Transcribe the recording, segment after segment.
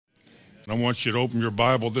I want you to open your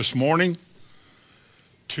Bible this morning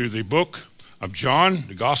to the book of John,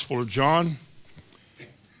 the Gospel of John.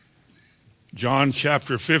 John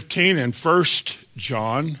chapter 15 and 1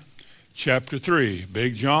 John chapter 3.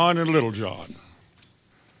 Big John and Little John.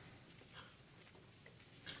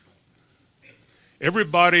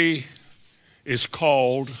 Everybody is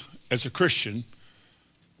called as a Christian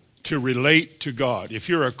to relate to God. If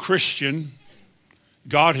you're a Christian,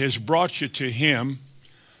 God has brought you to Him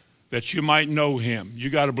that you might know Him. You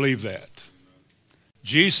got to believe that.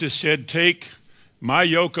 Jesus said, "Take my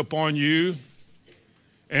yoke upon you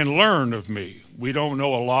and learn of me." We don't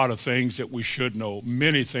know a lot of things that we should know,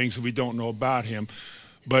 many things that we don't know about Him.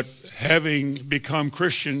 But having become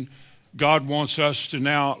Christian, God wants us to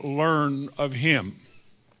now learn of Him,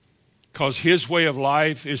 because His way of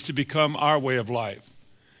life is to become our way of life.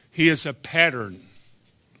 He is a pattern.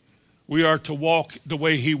 We are to walk the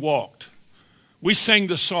way He walked. We sing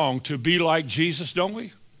the song, "To Be Like Jesus," don't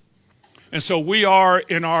we? And so we are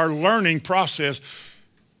in our learning process.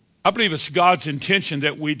 I believe it's God's intention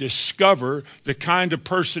that we discover the kind of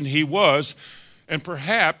person He was, and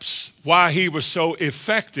perhaps why He was so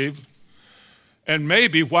effective, and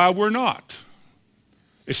maybe why we're not.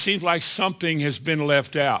 It seems like something has been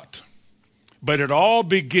left out. But it all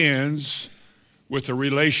begins with a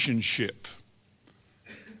relationship.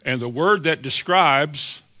 And the word that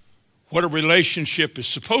describes what a relationship is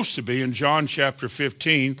supposed to be in John chapter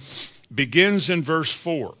 15 begins in verse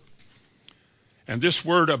 4. And this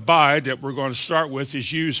word abide that we're going to start with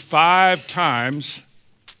is used 5 times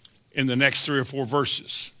in the next 3 or 4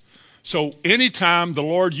 verses. So anytime the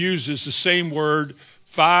Lord uses the same word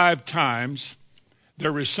 5 times,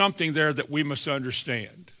 there is something there that we must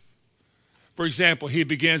understand. For example, He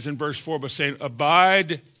begins in verse 4 by saying,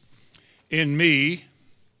 "Abide in me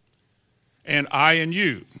and I in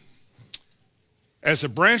you. As a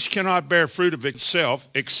branch cannot bear fruit of itself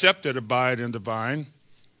except it abide in the vine,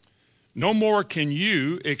 no more can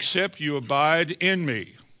you except you abide in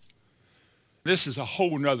me." This is a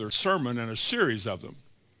whole nother sermon and a series of them.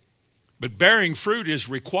 But bearing fruit is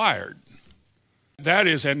required. That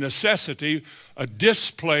is a necessity, a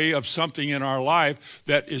display of something in our life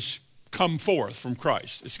that is come forth from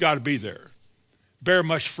Christ. It's got to be there. Bear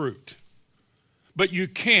much fruit. But you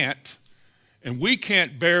can't, and we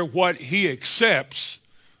can't bear what He accepts,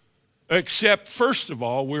 except first of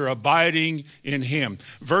all, we're abiding in Him.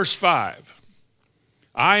 Verse 5,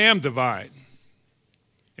 "I am the vine,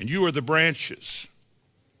 and you are the branches.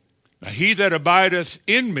 Now he that abideth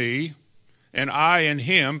in me, and I in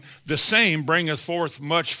him, the same bringeth forth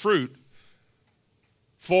much fruit.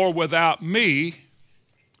 For without me,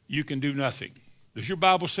 you can do nothing." Does your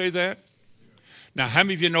Bible say that? Now, how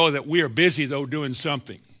many of you know that we are busy, though, doing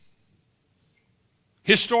something?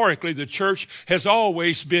 Historically, the church has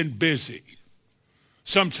always been busy.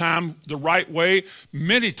 Sometimes the right way,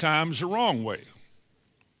 many times the wrong way.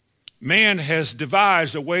 Man has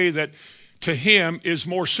devised a way that to him is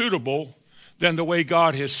more suitable than the way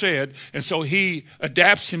God has said. And so he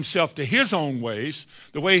adapts himself to his own ways,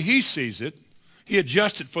 the way he sees it. He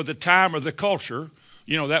adjusts it for the time or the culture.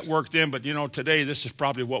 You know, that worked then, but today this is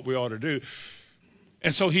probably what we ought to do.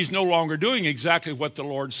 And so he's no longer doing exactly what the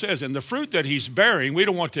Lord says. And the fruit that he's bearing, we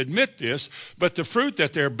don't want to admit this, but the fruit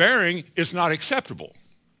that they're bearing is not acceptable,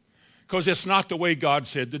 because it's not the way God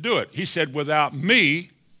said to do it. He said, "Without me,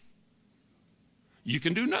 you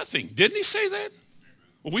can do nothing." Didn't He say that?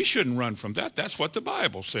 Well, we shouldn't run from that. That's what the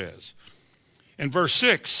Bible says. In verse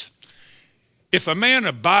 6, "If a man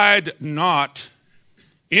abide not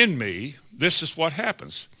in me," this is what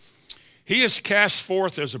happens. "He is cast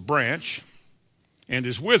forth as a branch and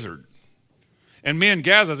is withered. And men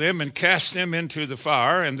gather them and cast them into the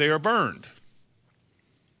fire, and they are burned."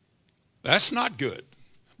 That's not good.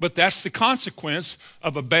 But that's the consequence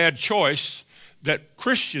of a bad choice that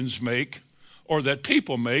Christians make, or that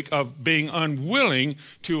people make, of being unwilling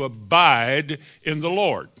to abide in the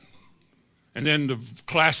Lord. And then the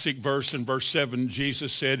classic verse in verse 7,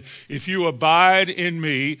 Jesus said, "If you abide in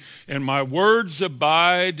me and my words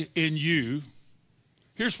abide in you,"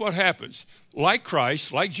 here's what happens. Like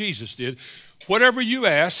Christ, like Jesus did, whatever you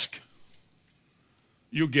ask,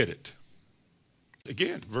 you'll get it.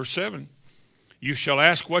 Again, verse 7, "You shall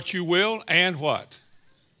ask what you will, and" what?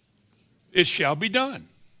 "It shall be done."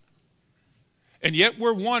 And yet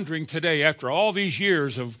we're wondering today, after all these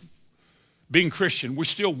years of being Christian, we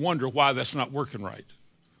still wonder why that's not working right.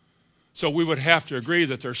 So we would have to agree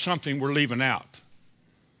that there's something we're leaving out.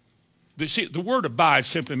 See, the word abide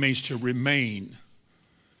simply means to remain.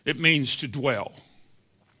 It means to dwell.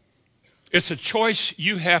 It's a choice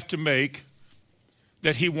you have to make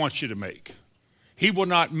that He wants you to make. He will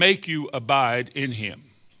not make you abide in him,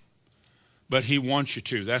 but he wants you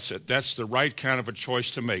to. That's it. That's the right kind of a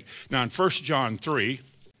choice to make. Now in 1 John 3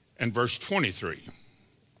 and verse 23,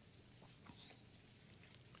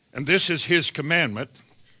 and this is his commandment,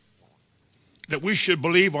 that we should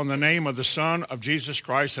believe on the name of the Son of Jesus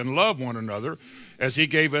Christ and love one another as he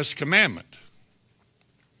gave us commandment.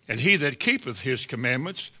 And he that keepeth his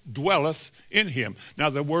commandments dwelleth in him.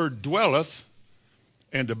 Now the word dwelleth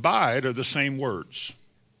and abide are the same words.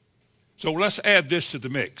 So let's add this to the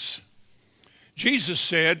mix. Jesus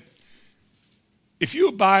said, if you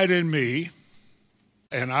abide in me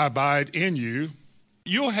and I abide in you,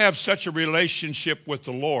 you'll have such a relationship with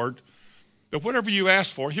the Lord that whatever you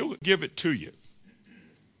ask for, he'll give it to you.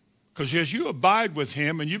 Because as you abide with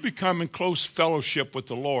him and you become in close fellowship with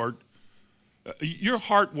the Lord, your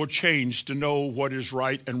heart will change to know what is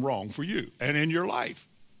right and wrong for you and in your life.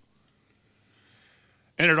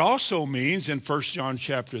 And it also means in 1 John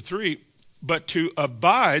chapter 3, but to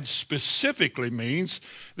abide specifically means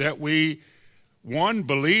that we, one,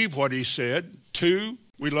 believe what he said, two,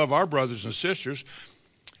 we love our brothers and sisters,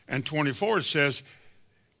 and 24 it says,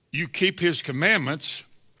 you keep his commandments,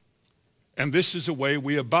 and this is the way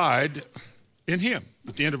we abide in him.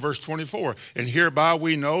 At the end of verse 24, and hereby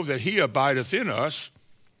we know that he abideth in us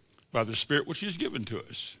by the Spirit which he has given to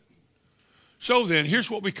us. So then,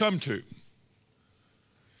 here's what we come to.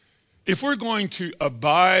 If we're going to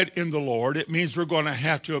abide in the Lord, it means we're going to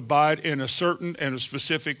have to abide in a certain and a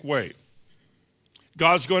specific way.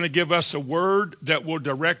 God's going to give us a word that will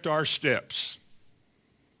direct our steps.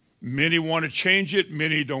 Many want to change it.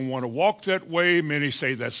 Many don't want to walk that way. Many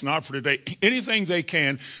say that's not for today. Anything they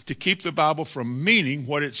can to keep the Bible from meaning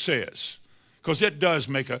what it says, because it does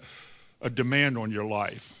make a demand on your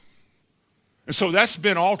life. And so that's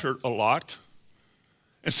been altered a lot.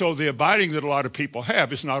 And so the abiding that a lot of people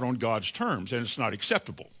have is not on God's terms, and it's not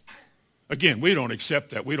acceptable. Again, we don't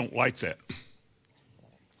accept that. We don't like that.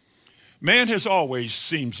 Man has always,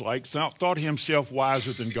 seems like, thought himself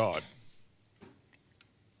wiser than God.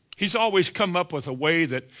 He's always come up with a way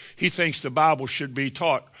that he thinks the Bible should be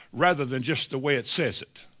taught rather than just the way it says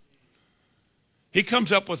it. He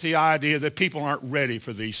comes up with the idea that people aren't ready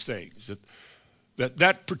for these things,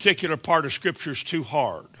 that particular part of Scripture is too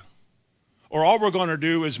hard, or all we're going to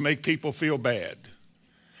do is make people feel bad.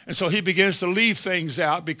 And so he begins to leave things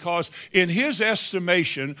out because in his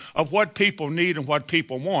estimation of what people need and what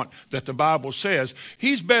people want that the Bible says,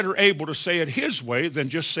 he's better able to say it his way than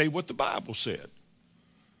just say what the Bible said.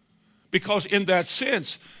 Because in that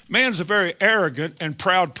sense, man's a very arrogant and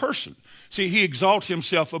proud person. See, he exalts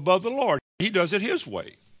himself above the Lord. He does it his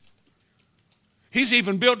way. He's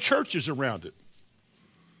even built churches around it.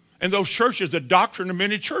 And those churches, the doctrine of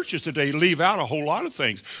many churches today, leave out a whole lot of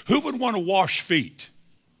things. Who would want to wash feet?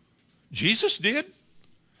 Jesus did.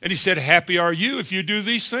 And he said, happy are you if you do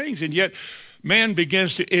these things. And yet man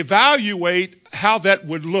begins to evaluate how that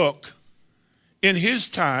would look in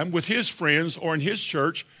his time with his friends or in his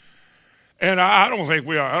church. And I don't think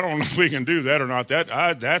I don't know if we can do that or not.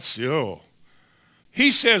 That's.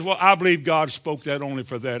 He says, well, I believe God spoke that only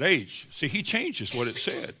for that age. See, he changes what it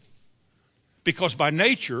said. Because by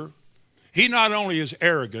nature, he not only is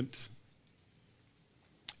arrogant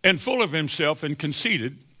and full of himself and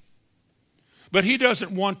conceited, but he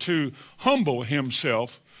doesn't want to humble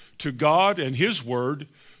himself to God and his word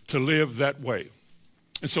to live that way.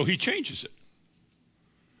 And so he changes it.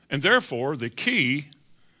 And therefore, the key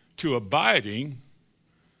to abiding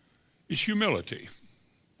is humility,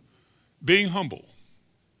 being humble.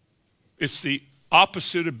 It's the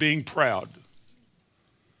opposite of being proud.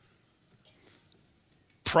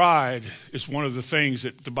 Pride is one of the things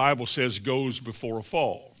that the Bible says goes before a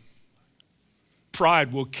fall.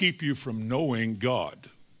 Pride will keep you from knowing God.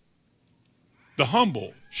 The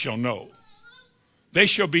humble shall know. They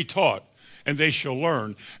shall be taught, and they shall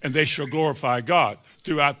learn, and they shall glorify God.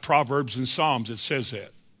 Throughout Proverbs and Psalms it says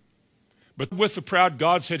that. But with the proud,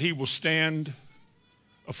 God said he will stand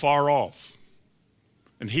afar off,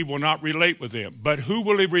 and he will not relate with them. But who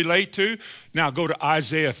will he relate to? Now go to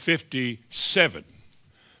Isaiah 57.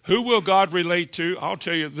 Who will God relate to? I'll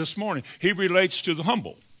tell you this morning. He relates to the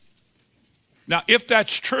humble. Now, if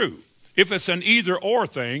that's true, if it's an either-or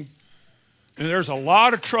thing, then there's a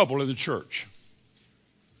lot of trouble in the church.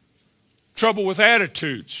 Trouble with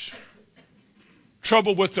attitudes.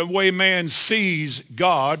 Trouble with the way man sees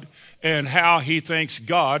God and how he thinks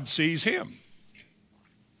God sees him.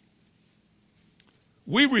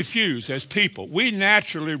 We refuse as people. We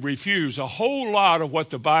naturally refuse a whole lot of what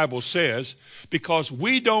the Bible says because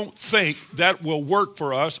we don't think that will work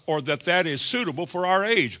for us or that is suitable for our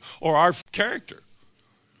age or our character.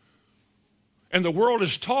 And the world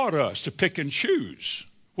has taught us to pick and choose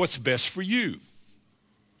what's best for you.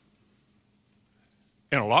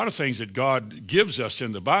 And a lot of things that God gives us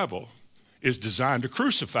in the Bible is designed to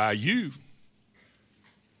crucify you.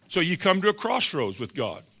 So you come to a crossroads with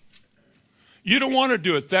God. You don't want to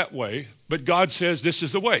do it that way, but God says this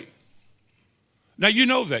is the way. Now you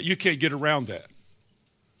know that. You can't get around that.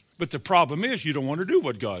 But the problem is you don't want to do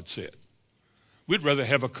what God said. We'd rather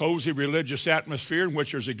have a cozy religious atmosphere in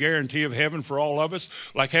which there's a guarantee of heaven for all of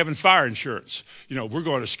us, like having fire insurance. You know, we're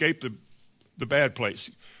going to escape the bad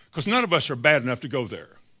place. Because none of us are bad enough to go there.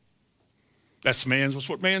 That's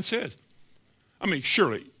what man says. I mean,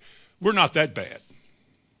 surely, we're not that bad.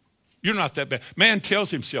 You're not that bad. Man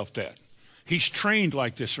tells himself that. He's trained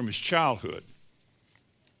like this from his childhood.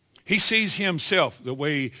 He sees himself the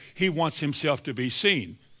way he wants himself to be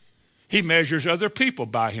seen. He measures other people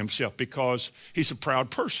by himself because he's a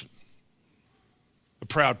proud person. A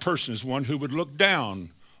proud person is one who would look down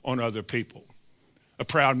on other people. A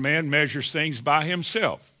proud man measures things by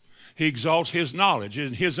himself. He exalts his knowledge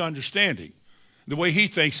and his understanding, the way he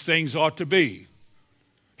thinks things ought to be.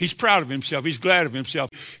 He's proud of himself. He's glad of himself.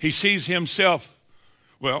 He sees himself,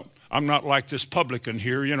 well, I'm not like this publican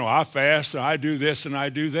here. You know, I fast and I do this and I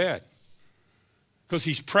do that. Because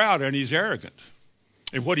he's proud and he's arrogant.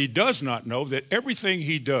 And what he does not know, that everything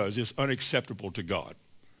he does is unacceptable to God.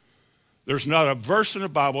 There's not a verse in the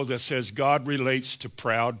Bible that says God relates to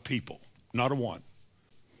proud people. Not a one.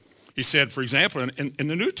 He said, for example, in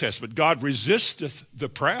the New Testament, God resisteth the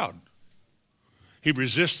proud. He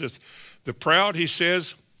resisteth the proud, he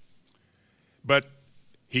says, but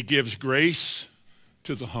he gives grace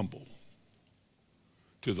to the humble.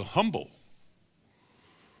 To the humble.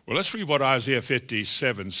 Well, let's read what Isaiah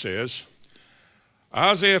 57 says.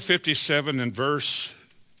 Isaiah 57 and verse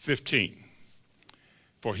 15.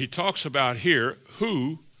 For he talks about here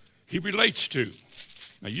who he relates to.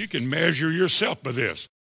 Now you can measure yourself by this.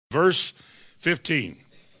 Verse 15.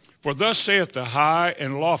 For thus saith the high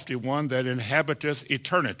and lofty one that inhabiteth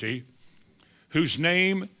eternity, whose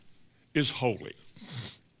name is holy.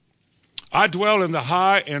 I dwell in the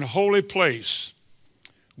high and holy place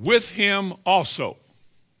with him also.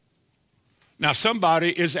 Now somebody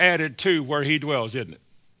is added to where he dwells, isn't it?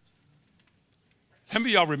 How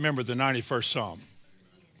many of y'all remember the 91st Psalm?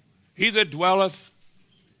 He that dwelleth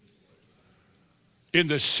in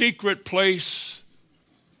the secret place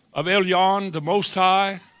of Elyon, the Most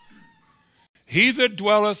High, he that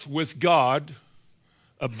dwelleth with God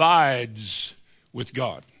abides with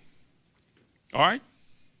God. All right?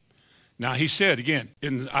 Now he said again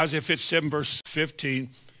in Isaiah 57 verse 15,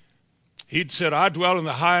 he said, I dwell in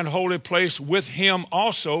the high and holy place with him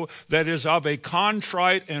also that is of a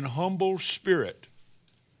contrite and humble spirit.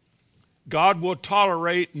 God will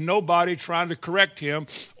tolerate nobody trying to correct him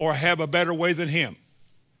or have a better way than him.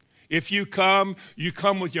 If you come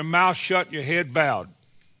with your mouth shut and your head bowed.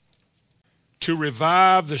 To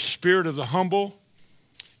revive the spirit of the humble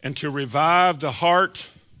and to revive the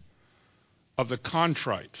heart of the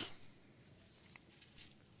contrite.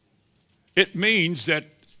 It means that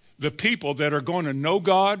the people that are going to know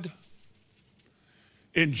God,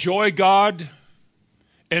 enjoy God,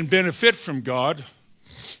 and benefit from God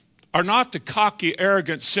are not the cocky,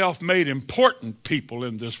 arrogant, self-made, important people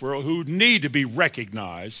in this world who need to be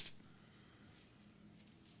recognized,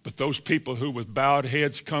 but those people who with bowed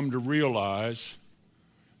heads come to realize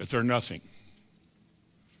that they're nothing.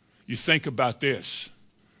 You think about this.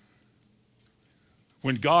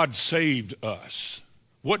 When God saved us,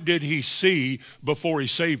 what did he see before he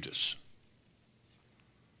saved us?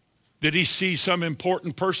 Did he see some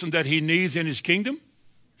important person that he needs in his kingdom?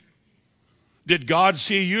 Did God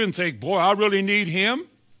see you and think, boy, I really need him?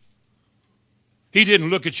 He didn't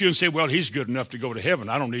look at you and say, well, he's good enough to go to heaven.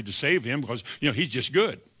 I don't need to save him because, he's just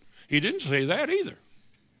good. He didn't say that either.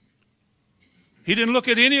 He didn't look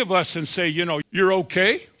at any of us and say, you're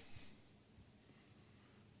okay.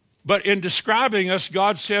 But in describing us,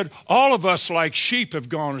 God said, all of us like sheep have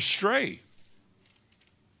gone astray.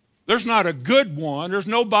 There's not a good one. There's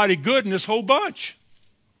nobody good in this whole bunch.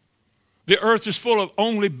 The earth is full of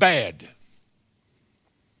only bad.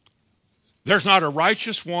 There's not a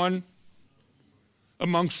righteous one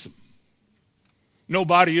amongst them.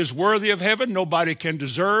 Nobody is worthy of heaven. Nobody can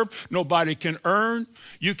deserve. Nobody can earn.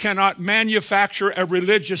 You cannot manufacture a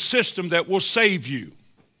religious system that will save you.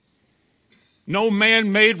 No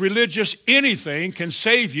man-made religious anything can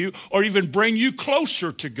save you or even bring you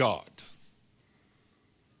closer to God.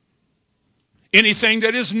 Anything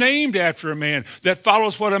that is named after a man, that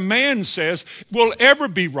follows what a man says, will ever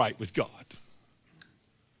be right with God.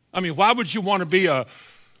 I mean, why would you want to be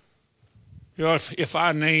You know, if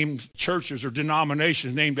I name churches or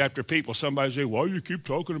denominations named after people, somebody say, "Why you keep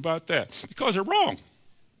talking about that?" Because they're wrong.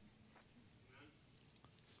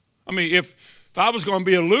 I mean, if I was going to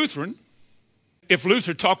be a Lutheran, if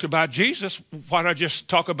Luther talked about Jesus, why not just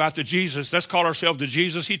talk about the Jesus? Let's call ourselves the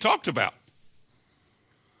Jesus he talked about.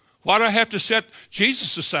 Why do I have to set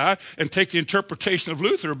Jesus aside and take the interpretation of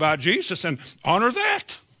Luther about Jesus and honor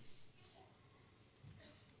that?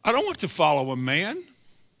 I don't want to follow a man.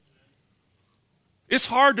 It's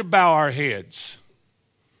hard to bow our heads.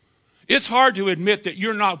 It's hard to admit that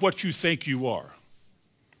you're not what you think you are.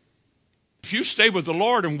 If you stay with the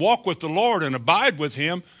Lord and walk with the Lord and abide with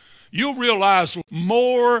him, you'll realize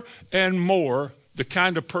more and more the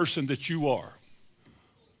kind of person that you are.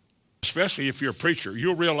 Especially if you're a preacher,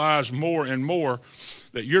 you'll realize more and more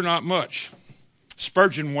that you're not much.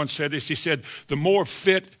 Spurgeon once said this. He said, the more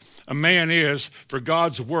fit a man is for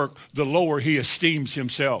God's work, the lower he esteems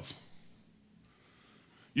himself.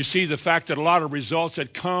 You see, the fact that a lot of results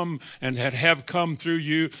that come and that have come through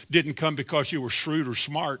you didn't come because you were shrewd or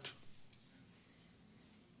smart.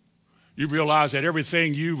 You realize that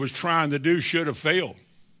everything you was trying to do should have failed.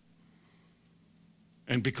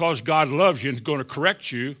 And because God loves you and is going to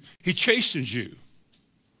correct you, he chastens you.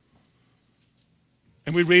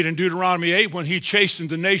 And we read in Deuteronomy 8, when he chastened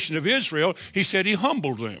the nation of Israel, he said he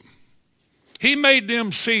humbled them. He made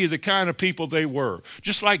them see the kind of people they were,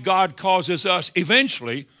 just like God causes us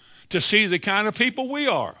eventually to see the kind of people we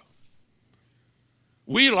are.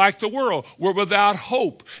 We, like the world, were without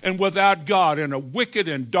hope and without God in a wicked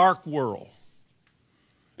and dark world.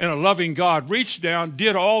 And a loving God reached down,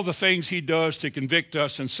 did all the things he does to convict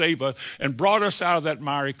us and save us, and brought us out of that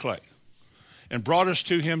miry clay and brought us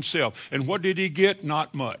to himself. And what did he get?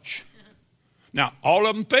 Not much. Now, all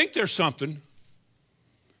of them think there's something,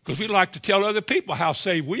 because we like to tell other people how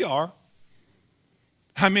saved we are.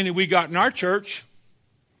 How many we got in our church.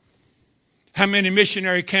 How many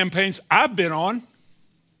missionary campaigns I've been on.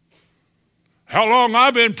 How long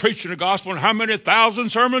I've been preaching the gospel and how many thousand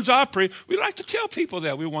sermons I preach. We like to tell people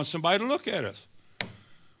that. We want somebody to look at us.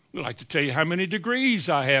 We like to tell you how many degrees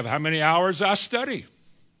I have, how many hours I study,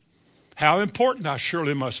 how important I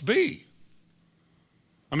surely must be.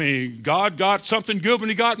 I mean, God got something good when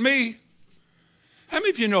he got me. How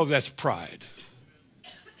many of you know that's pride?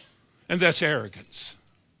 And that's arrogance.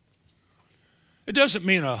 It doesn't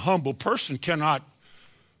mean a humble person cannot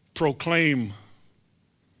proclaim,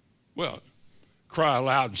 well, cry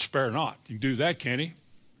aloud and spare not. He can do that, can't he?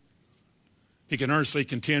 He can earnestly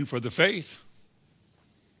contend for the faith.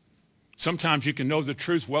 Sometimes you can know the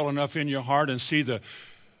truth well enough in your heart and see the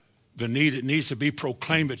need it needs to be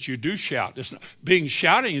proclaimed that you do shout. Being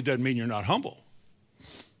shouting, it doesn't mean you're not humble.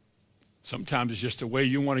 Sometimes it's just the way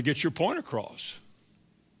you want to get your point across.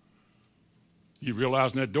 You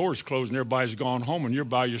realize that door's closed and everybody's gone home and you're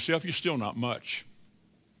by yourself, you're still not much.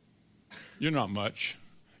 You're not much.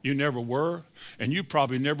 You never were, and you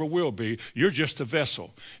probably never will be. You're just a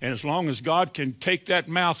vessel. And as long as God can take that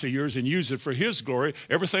mouth of yours and use it for his glory,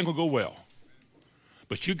 everything will go well.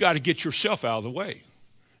 But you got to get yourself out of the way.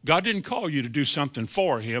 God didn't call you to do something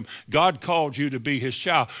for him. God called you to be his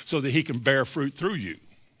child so that he can bear fruit through you.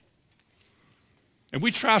 And we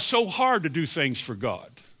try so hard to do things for God.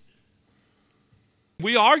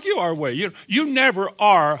 We argue our way. You never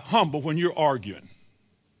are humble when you're arguing.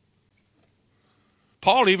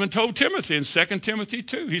 Paul even told Timothy in 2 Timothy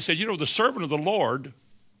 2, he said, the servant of the Lord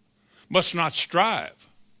must not strive.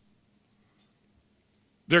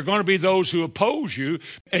 There are going to be those who oppose you,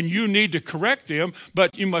 and you need to correct them,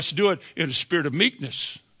 but you must do it in a spirit of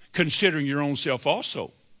meekness, considering your own self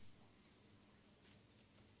also.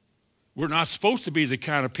 We're not supposed to be the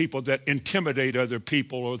kind of people that intimidate other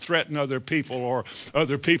people or threaten other people, or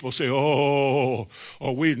other people say, or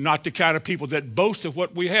we're not the kind of people that boast of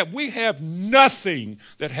what we have. We have nothing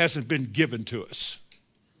that hasn't been given to us.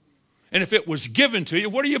 And if it was given to you,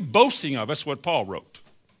 what are you boasting of? That's what Paul wrote.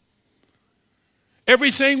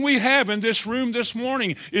 Everything we have in this room this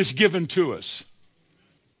morning is given to us.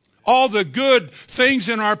 All the good things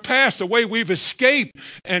in our past, the way we've escaped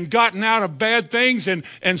and gotten out of bad things and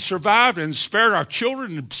survived and spared our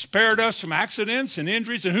children and spared us from accidents and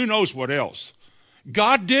injuries and who knows what else.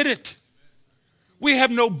 God did it. We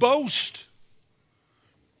have no boast.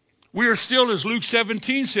 We are still, as Luke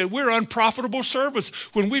 17 said, we're unprofitable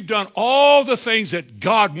servants when we've done all the things that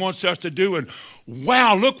God wants us to do. And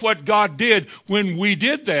wow, look what God did when we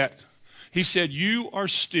did that. He said, you are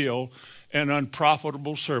still an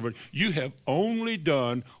unprofitable servant. You have only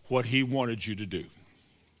done what he wanted you to do.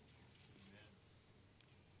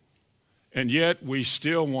 And yet we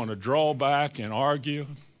still want to draw back and argue.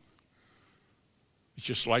 It's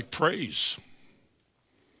just like praise.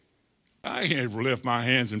 I can't ever lift my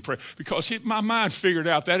hands and pray because my mind's figured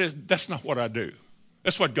out that's not what I do.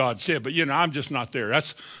 That's what God said, but I'm just not there.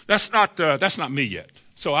 That's not me yet.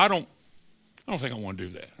 So I don't think I want to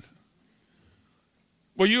do that.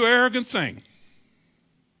 Well, you arrogant thing.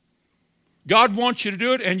 God wants you to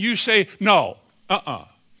do it, and you say, no,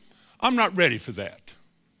 I'm not ready for that.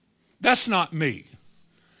 That's not me.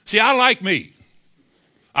 See, I like me.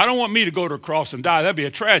 I don't want me to go to a cross and die. That'd be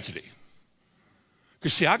a tragedy.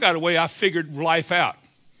 Because, see, I got a way I figured life out.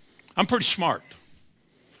 I'm pretty smart.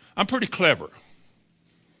 I'm pretty clever.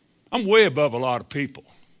 I'm way above a lot of people.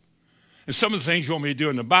 And some of the things you want me to do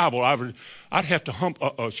in the Bible, I'd have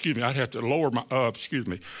to lower my,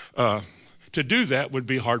 to do that would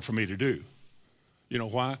be hard for me to do. You know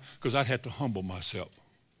why? Because I'd have to humble myself.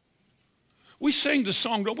 We sing the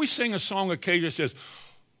song, don't we sing a song occasionally that says,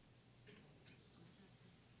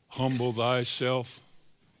 humble thyself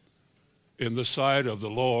in the sight of the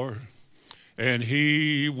Lord, and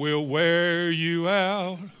he will wear you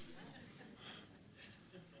out.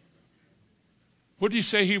 What do you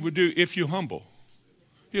say he would do if you humble?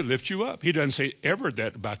 He'll lift you up. He doesn't say ever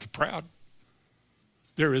that about the proud.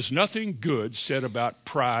 There is nothing good said about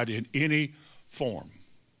pride in any form.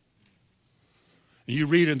 And you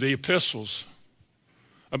read in the epistles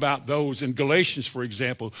about those in Galatians, for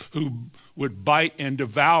example, who would bite and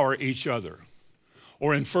devour each other.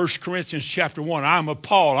 Or in 1 Corinthians chapter 1, I'm of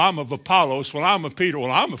Paul, I'm of Apollos, well, I'm of Peter,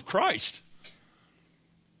 well, I'm of Christ.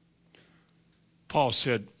 Paul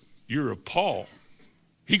said, you're of Paul.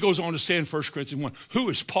 He goes on to say in 1 Corinthians 1, who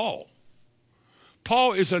is Paul?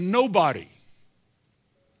 Paul is a nobody.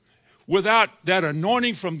 Without that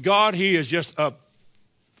anointing from God, he is just a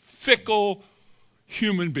fickle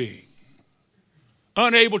human being.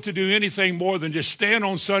 Unable to do anything more than just stand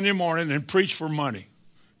on Sunday morning and preach for money.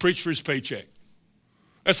 Preach for his paycheck.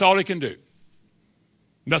 That's all he can do.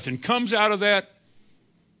 Nothing comes out of that.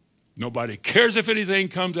 Nobody cares if anything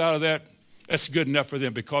comes out of that. That's good enough for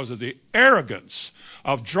them because of the arrogance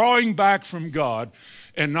of drawing back from God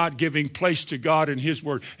and not giving place to God and his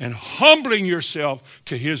word and humbling yourself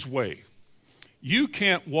to his way. You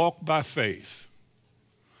can't walk by faith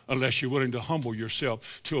unless you're willing to humble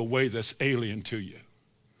yourself to a way that's alien to you.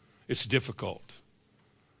 It's difficult.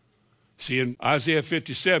 See, in Isaiah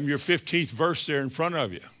 57, your 15th verse there in front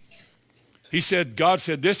of you, God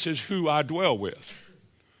said, this is who I dwell with.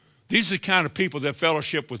 These are the kind of people that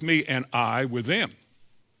fellowship with me and I with them.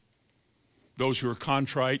 Those who are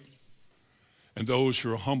contrite and those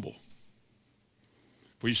who are humble.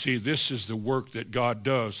 For you see, this is the work that God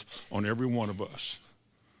does on every one of us.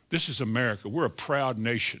 This is America. We're a proud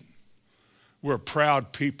nation. We're a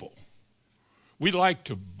proud people. We like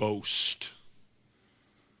to boast.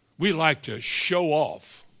 We like to show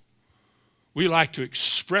off. We like to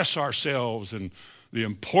express ourselves and the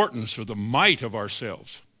importance or the might of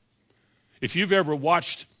ourselves. If you've ever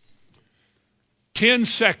watched 10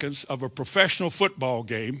 seconds of a professional football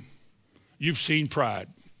game, you've seen pride.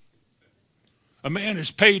 A man is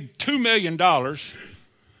paid $2 million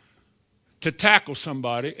to tackle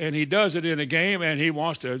somebody, and he does it in a game, and he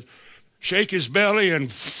wants to shake his belly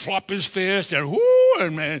and flop his fist, and whoo,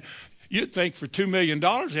 and man, you'd think for $2 million,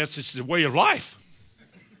 that's just the way of life.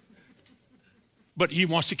 But he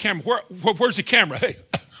wants the camera. Where's the camera? Hey.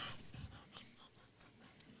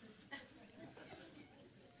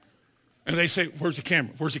 And they say, where's the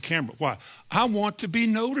camera? Where's the camera? Why? I want to be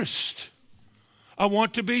noticed. I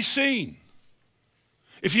want to be seen.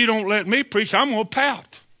 If you don't let me preach, I'm going to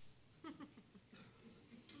pout.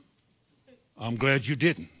 I'm glad you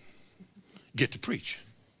didn't get to preach.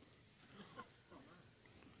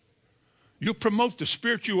 You promote the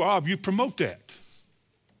spiritual of, you promote that.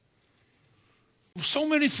 So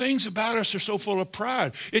many things about us are so full of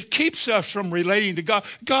pride. It keeps us from relating to God.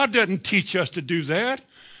 God doesn't teach us to do that.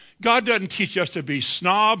 God doesn't teach us to be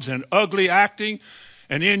snobs and ugly acting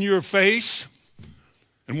and in your face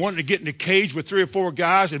and wanting to get in a cage with 3 or 4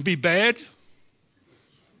 guys and be bad.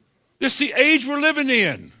 This is the age we're living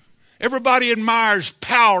in. Everybody admires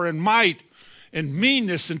power and might and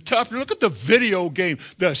meanness and toughness. Look at the video game,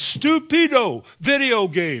 the stupido video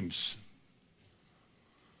games.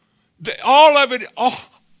 All of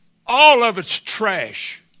it's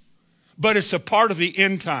trash, but it's a part of the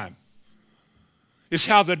end time. It's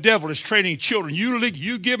how the devil is training children.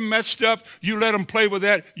 You give them that stuff, you let them play with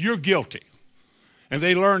that, you're guilty. And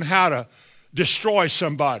they learn how to destroy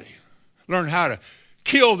somebody, learn how to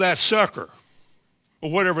kill that sucker, or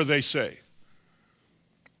whatever they say.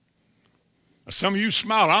 Now, some of you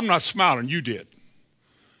smile. I'm not smiling. You did.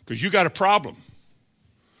 Because you got a problem.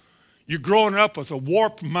 You're growing up with a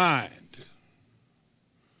warped mind.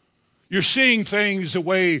 You're seeing things the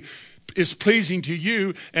way is pleasing to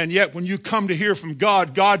you, and yet when you come to hear from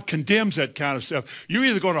God, God condemns that kind of stuff. You're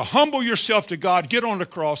either going to humble yourself to God, get on the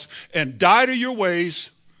cross, and die to your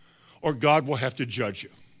ways, or God will have to judge you.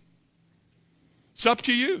 It's up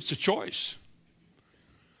to you. It's a choice.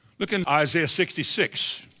 Look in Isaiah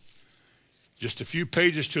 66, just a few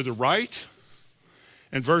pages to the right,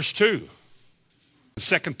 and verse 2, the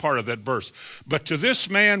second part of that verse. But to this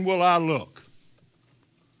man will I look,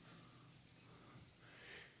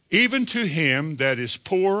 even to him that is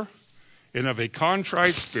poor and of a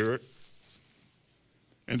contrite spirit,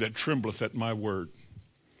 and that trembleth at my word.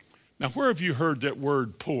 Now, where have you heard that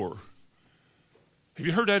word poor? Have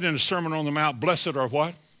you heard that in the Sermon on the Mount? Blessed are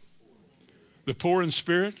what? The poor in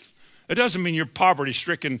spirit. It doesn't mean you're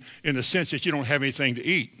poverty-stricken in the sense that you don't have anything to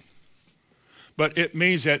eat. But it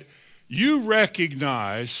means that you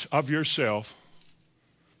recognize of yourself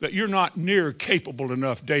that you're not near capable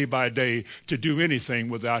enough day by day to do anything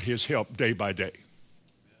without his help day by day.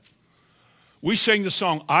 We sing the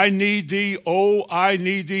song, I need thee, oh, I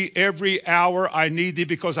need thee, every hour I need thee,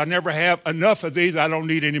 because I never have enough of thee that I don't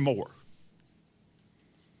need any more.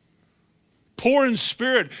 Poor in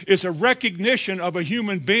spirit is a recognition of a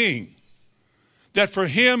human being that for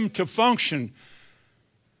him to function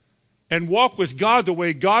and walk with God the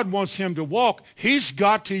way God wants him to walk, he's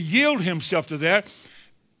got to yield himself to that.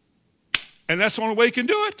 And that's the only way he can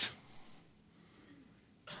do it.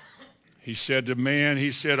 He said to man,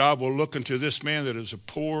 he said, I will look unto this man that is a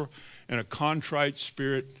poor and a contrite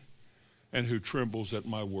spirit and who trembles at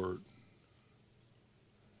my word.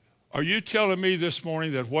 Are you telling me this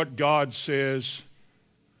morning that what God says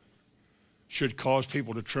should cause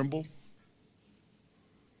people to tremble?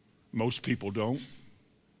 Most people don't.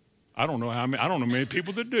 I don't know many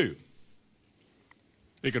people that do.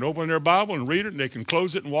 They can open their Bible and read it, and they can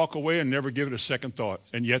close it and walk away and never give it a second thought.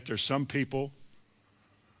 And yet there's some people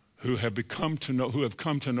who have come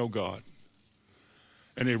to know God.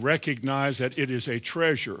 And they recognize that it is a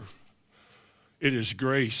treasure. It is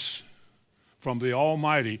grace from the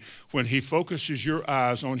Almighty when he focuses your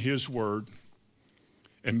eyes on his word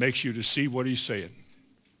and makes you to see what he's saying,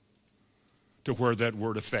 to where that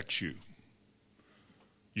word affects you.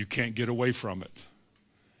 You can't get away from it.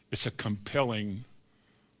 It's a compelling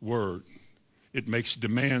word. It makes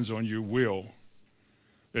demands on your will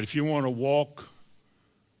that if you want to walk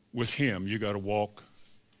with him, you got to walk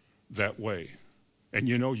that way. And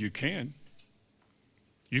you know you can.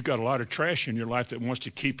 You've got a lot of trash in your life that wants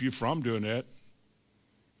to keep you from doing that.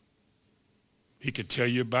 He could tell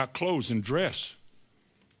you about clothes and dress.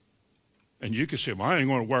 And you could say, well, I ain't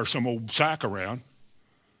going to wear some old sack around.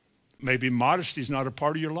 Maybe modesty is not a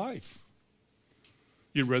part of your life.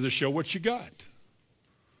 You'd rather show what you got.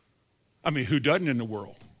 I mean, who doesn't in the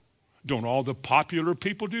world? Don't all the popular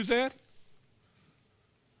people do that?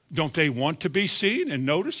 Don't they want to be seen and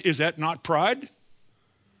noticed? Is that not pride?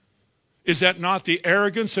 Is that not the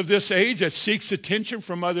arrogance of this age that seeks attention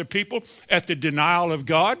from other people at the denial of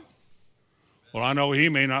God? Well, I know he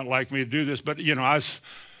may not like me to do this, but, you know,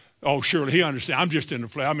 surely he understands. I'm just in the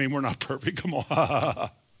flesh. I mean, we're not perfect. Come on.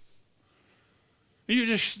 You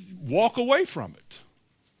just walk away from it.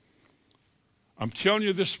 I'm telling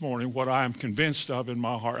you this morning what I am convinced of in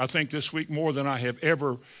my heart. I think this week more than I have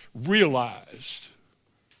ever realized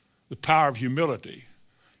the power of humility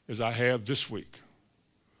as I have this week.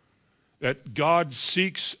 That God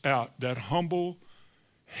seeks out that humble,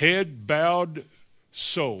 head-bowed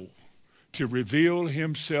soul to reveal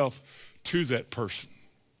himself to that person.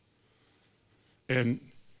 And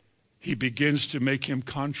he begins to make him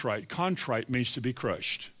contrite. Contrite means to be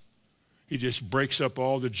crushed. He just breaks up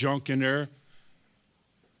all the junk in there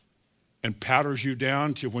and powders you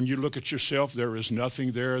down to when you look at yourself, there is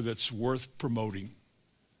nothing there that's worth promoting.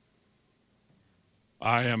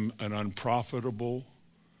 I am an unprofitable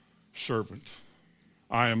servant.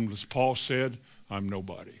 I am, as Paul said, I'm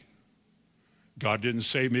nobody. God didn't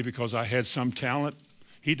save me because I had some talent.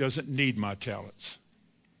 He doesn't need my talents.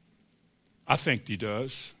 I think he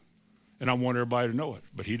does, and I want everybody to know it,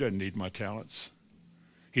 but he doesn't need my talents.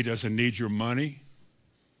 He doesn't need your money.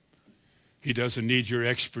 He doesn't need your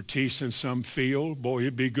expertise in some field. Boy,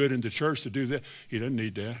 it'd be good in the church to do that. He doesn't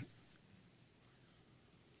need that.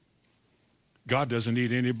 God doesn't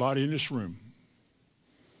need anybody in this room.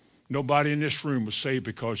 Nobody in this room was saved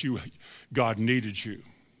because God needed you.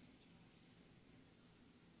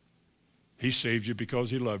 He saved you because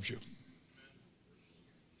he loves you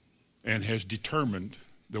and has determined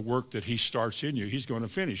the work that he starts in you, he's going to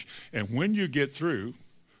finish. And when you get through,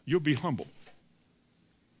 you'll be humble.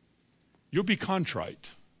 You'll be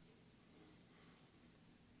contrite.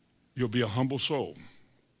 You'll be a humble soul.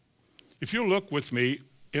 If you'll look with me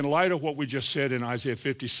in light of what we just said in Isaiah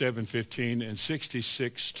 57:15 and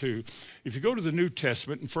 66:2, if you go to the New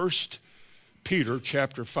Testament in 1 Peter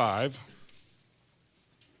chapter 5,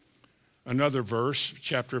 another verse,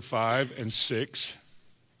 chapter 5 and 6,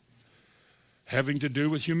 having to do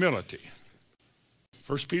with humility.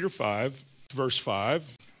 1 Peter 5, verse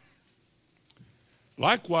 5,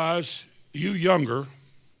 likewise, you younger,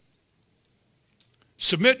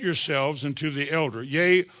 submit yourselves unto the elder.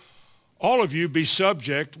 Yea, all of you be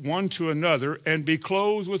subject one to another, and be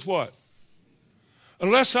clothed with what?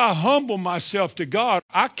 Unless I humble myself to God,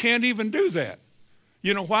 I can't even do that.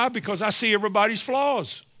 You know why? Because I see everybody's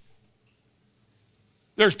flaws.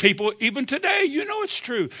 There's people, even today, you know it's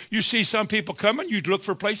true. You see some people coming, you look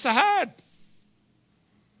for a place to hide.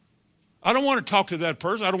 I don't want to talk to that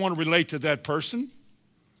person. I don't want to relate to that person.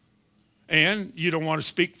 And you don't want to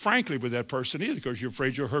speak frankly with that person either, because you're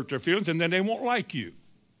afraid you'll hurt their feelings and then they won't like you.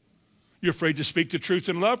 You're afraid to speak the truth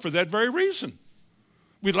in love for that very reason.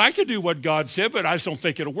 We'd like to do what God said, but I just don't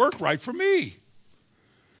think it'll work right for me.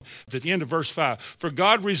 At the end of verse 5, for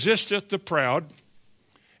God resisteth the proud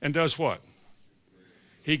and does what?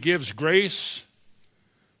 He gives grace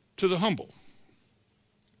to the humble.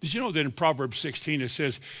 Did you know that in Proverbs 16 it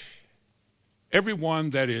says,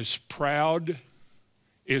 everyone that is proud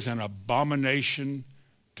is an abomination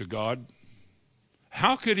to God?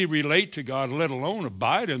 How could he relate to God, let alone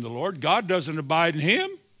abide in the Lord? God doesn't abide in him.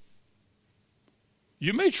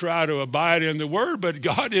 You may try to abide in the word, but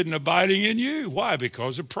God isn't abiding in you. Why?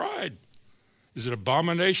 Because of pride. Is it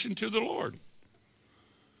abomination to the Lord?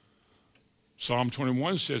 Psalm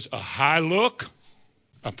 21 says, a high look,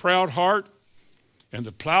 a proud heart, and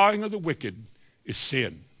the plowing of the wicked is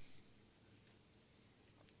sin.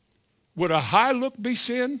 Would a high look be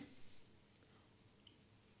sin?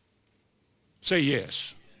 Say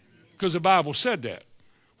yes, because the Bible said that.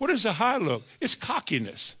 What is a high look? It's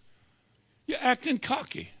cockiness. You're acting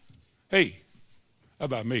cocky. Hey, how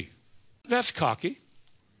about me? That's cocky.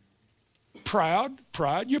 Proud,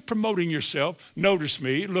 pride. You're promoting yourself. Notice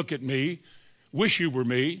me, look at me. Wish you were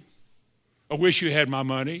me. I wish you had my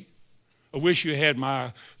money. I wish you had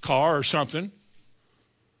my car or something.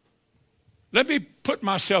 Let me put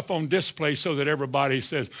myself on display so that everybody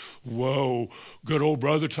says, whoa, good old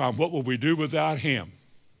Brother Tom, what will we do without him?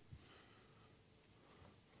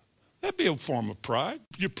 That'd be a form of pride.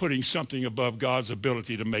 You're putting something above God's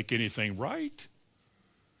ability to make anything right.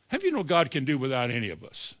 Have you know God can do without any of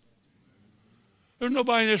us? There's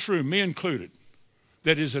nobody in this room, me included,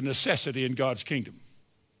 that is a necessity in God's kingdom.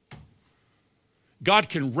 God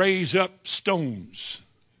can raise up stones.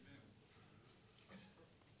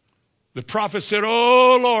 The prophet said,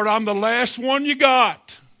 oh, Lord, I'm the last one you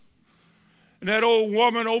got. And that old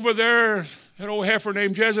woman over there, that old heifer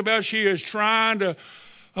named Jezebel, she is trying to,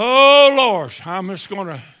 oh, Lord, I'm just going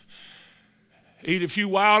to eat a few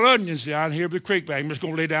wild onions down here at the creek bank. I'm just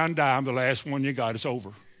going to lay down and die. I'm the last one you got. It's over.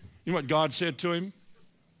 You know what God said to him?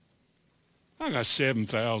 I got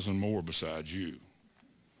 7,000 more besides you.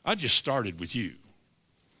 I just started with you.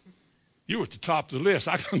 You were at the top of the list.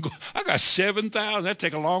 I got 7,000. That'd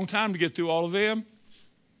take a long time to get through all of them.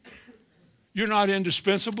 You're not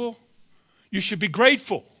indispensable. You should be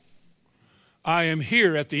grateful. I am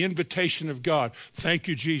here at the invitation of God. Thank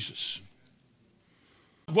you, Jesus.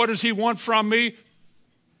 What does he want from me?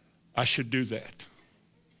 I should do that.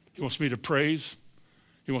 He wants me to praise.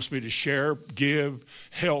 He wants me to share, give,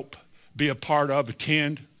 help, be a part of,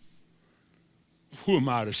 attend. Who am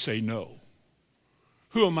I to say no?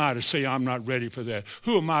 Who am I to say I'm not ready for that?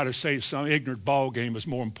 Who am I to say some ignorant ball game is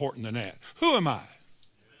more important than that? Who am I?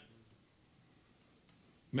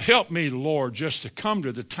 Help me, Lord, just to come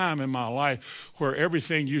to the time in my life where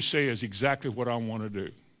everything you say is exactly what I want to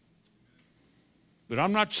do. But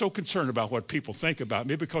I'm not so concerned about what people think about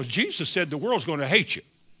me, because Jesus said the world's going to hate you.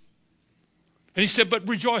 And he said, but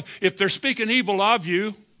rejoice. If they're speaking evil of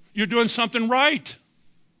you, you're doing something right.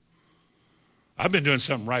 I've been doing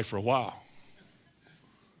something right for a while.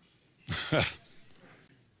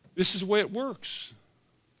 This is the way it works.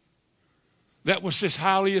 That was this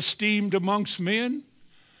highly esteemed amongst men,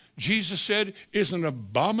 Jesus said, is an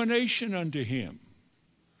abomination unto him.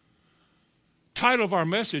 Title of our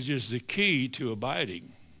message is The Key to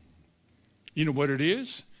Abiding. You know what it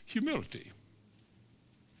is? Humility.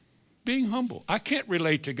 Being humble. I can't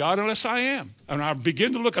relate to God unless I am. And I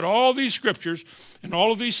begin to look at all these scriptures and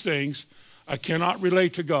all of these things. I cannot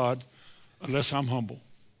relate to God unless I'm humble.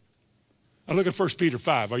 Now look at 1 Peter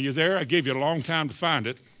 5. Are you there? I gave you a long time to find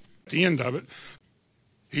it. At the end of it,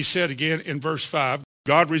 he said again in verse 5,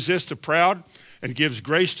 God resists the proud and gives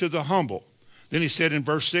grace to the humble. Then he said in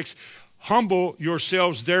verse 6, humble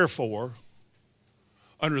yourselves therefore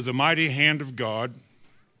under the mighty hand of God,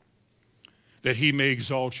 that he may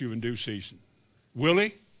exalt you in due season. Will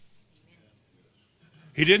he?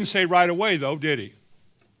 He didn't say right away, though, did he?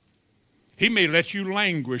 He may let you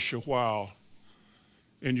languish a while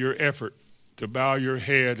in your effort to bow your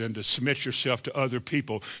head and to submit yourself to other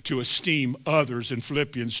people, to esteem others in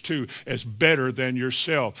Philippians 2 as better than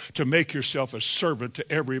yourself, to make yourself a servant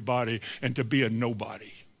to everybody and to be a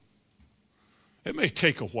nobody. It may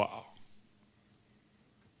take a while.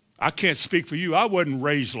 I can't speak for you. I wasn't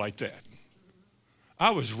raised like that.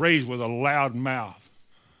 I was raised with a loud mouth.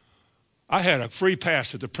 I had a free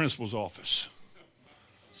pass at the principal's office.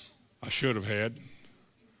 I should have had.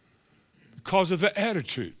 Because of the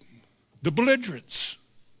attitude, the belligerence.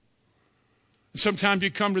 Sometimes you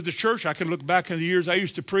come to the church, I can look back in the years I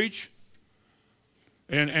used to preach,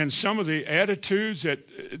 and some of the attitudes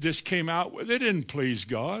that this came out with, they didn't please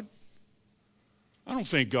God. I don't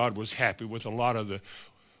think God was happy with a lot of the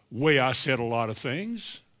way I said a lot of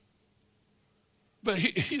things. But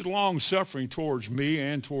he's long-suffering towards me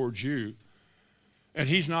and towards you. And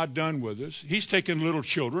he's not done with us. He's taking little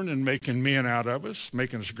children and making men out of us,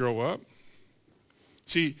 making us grow up.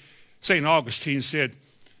 See, St. Augustine said,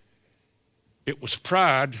 it was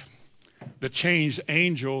pride that changed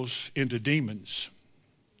angels into demons.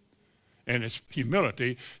 And it's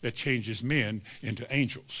humility that changes men into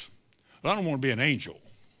angels. Well, I don't want to be an angel,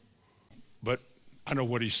 but I know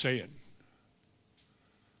what he's saying.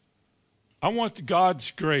 I want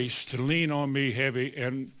God's grace to lean on me heavy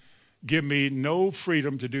and give me no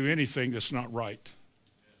freedom to do anything that's not right.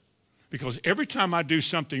 Because every time I do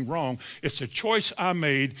something wrong, it's a choice I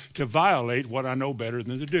made to violate what I know better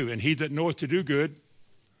than to do. And he that knoweth to do good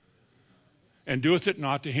and doeth it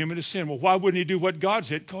not, to him it is sin. Well, why wouldn't he do what God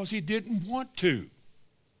said? Because he didn't want to.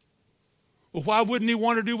 Well, why wouldn't he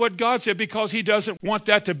want to do what God said? Because he doesn't want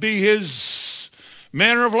that to be his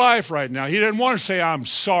manner of life right now. He didn't want to say, I'm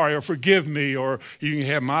sorry, or forgive me, or you can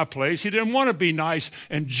have my place. He didn't want to be nice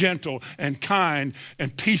and gentle and kind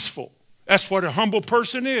and peaceful. That's what a humble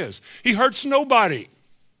person is. He hurts nobody.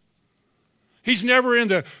 He's never in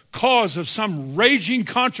the cause of some raging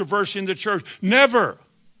controversy in the church. Never.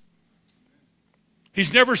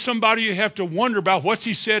 He's never somebody you have to wonder about what's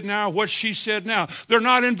he said now, what she said now. They're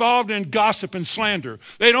not involved in gossip and slander.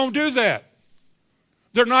 They don't do that.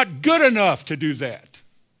 They're not good enough to do that.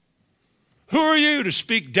 Who are you to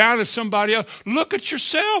speak down to somebody else? Look at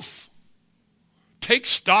yourself. Take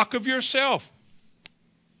stock of yourself.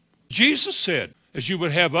 Jesus said, as you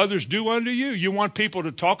would have others do unto you. You want people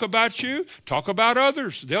to talk about you? Talk about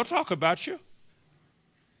others. They'll talk about you.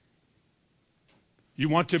 You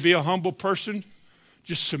want to be a humble person?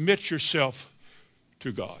 Just submit yourself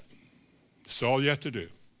to God. That's all you have to do.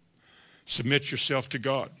 Submit yourself to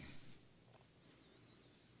God.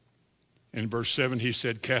 In verse 7, he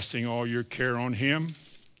said, casting all your care on him,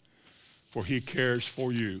 for he cares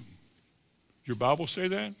for you. Your Bible say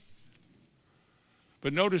that?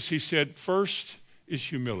 But notice he said, first is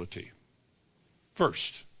humility.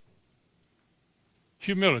 First.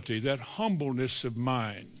 Humility, that humbleness of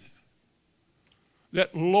mind,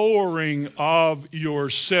 that lowering of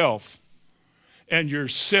yourself and your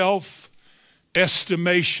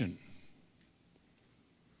self-estimation.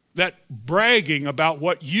 That bragging about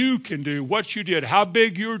what you can do, what you did, how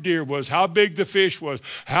big your deer was, how big the fish was,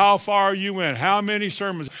 how far you went, how many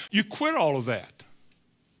sermons. You quit all of that.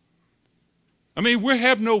 I mean, we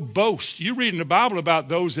have no boast. You read in the Bible about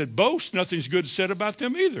those that boast, nothing's good said about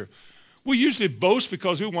them either. We usually boast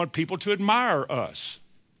because we want people to admire us.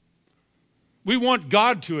 We want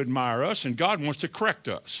God to admire us, and God wants to correct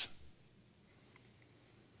us.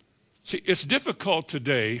 See, it's difficult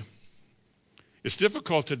today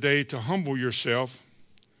to humble yourself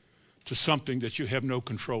to something that you have no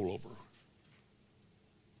control over.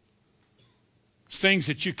 Things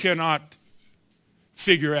that you cannot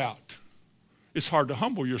figure out. It's hard to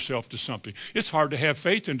humble yourself to something. It's hard to have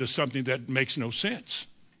faith into something that makes no sense.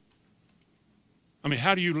 I mean,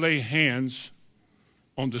 how do you lay hands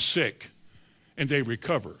on the sick and they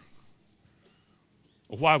recover?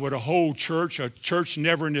 Why would a whole church, a church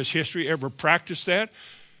never in its history ever practice that?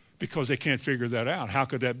 Because they can't figure that out. How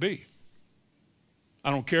could that be?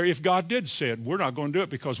 I don't care if God did say it. We're not going to do it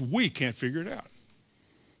because we can't figure it out.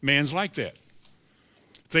 Man's like that.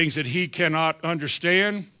 Things that he cannot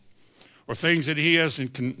understand or things that he has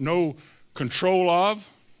no control of,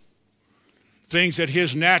 things that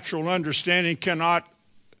his natural understanding cannot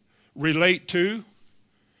relate to,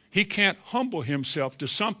 he can't humble himself to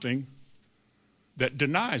something that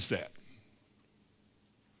denies that.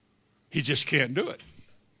 He just can't do it.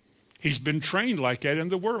 He's been trained like that in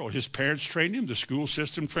the world. His parents trained him. The school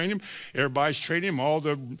system trained him. Everybody's trained him. All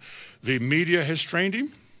the media has trained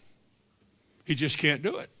him. He just can't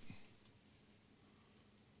do it.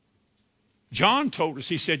 John told us,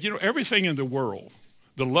 he said, everything in the world,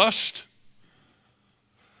 the lust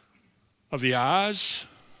of the eyes,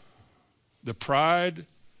 the pride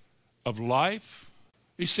of life,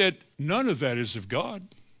 he said, none of that is of God.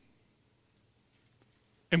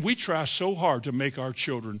 And we try so hard to make our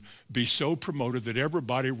children be so promoted that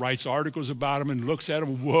everybody writes articles about them and looks at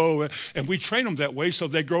them, whoa, and we train them that way so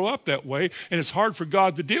they grow up that way, and it's hard for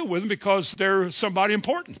God to deal with them because they're somebody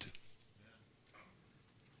important.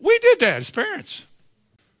 We did that as parents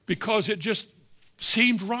because it just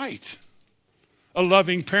seemed right. A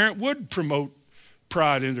loving parent would promote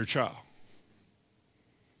pride in their child.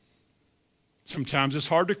 Sometimes it's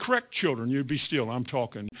hard to correct children. You'd be still, I'm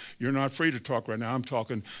talking. You're not free to talk right now, I'm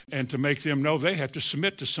talking. And to make them know they have to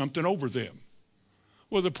submit to something over them.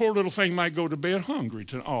 Well, the poor little thing might go to bed hungry.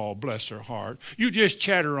 Oh, bless her heart. You just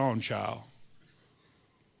chatter on, child.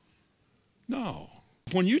 No.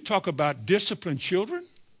 When you talk about disciplined children,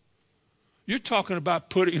 you're talking about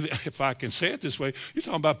putting, if I can say it this way, you're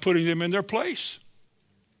talking about putting them in their place.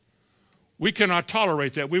 We cannot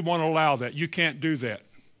tolerate that. We won't allow that. You can't do that.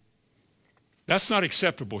 That's not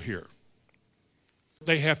acceptable here.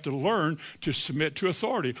 They have to learn to submit to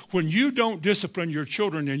authority. When you don't discipline your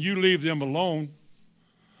children and you leave them alone,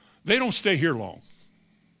 they don't stay here long.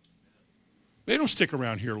 They don't stick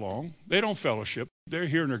around here long. They don't fellowship. They're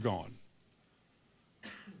here and they're gone.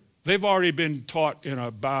 They've already been taught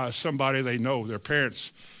by somebody they know, their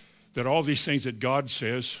parents, that all these things that God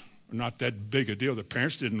says are not that big a deal. The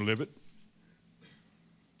parents didn't live it.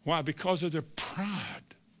 Why? Because of their pride.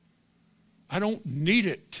 I don't need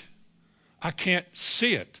it. I can't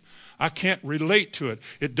see it. I can't relate to it.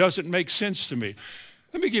 It doesn't make sense to me.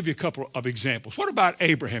 Let me give you a couple of examples. What about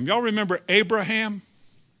Abraham? Y'all remember Abraham?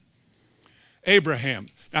 Abraham.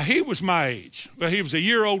 Now, he was my age. Well, he was a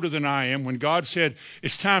year older than I am when God said,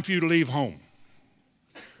 it's time for you to leave home.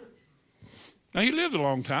 Now, he lived a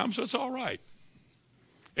long time, so it's all right.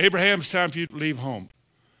 Abraham, it's time for you to leave home.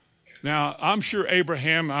 Now, I'm sure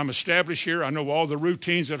Abraham, I'm established here. I know all the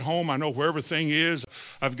routines at home. I know where everything is.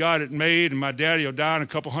 I've got it made, and my daddy will die in a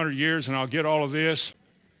couple hundred years, and I'll get all of this.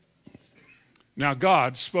 Now,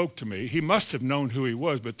 God spoke to me. He must have known who he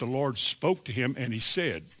was, but the Lord spoke to him, and he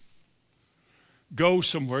said, go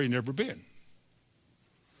somewhere you've never been.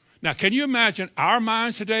 Now, can you imagine our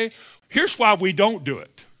minds today? Here's why we don't do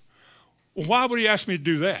it. Well, why would he ask me to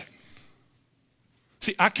do that?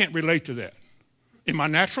 See, I can't relate to that in my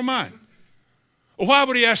natural mind. Well, why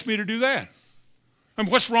would he ask me to do that? I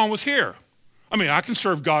mean, what's wrong with here? I mean, I can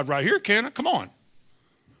serve God right here, can't I? Come on.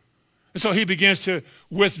 And so he begins to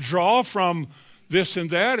withdraw from this and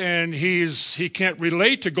that, and he can't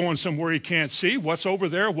relate to going somewhere he can't see. What's over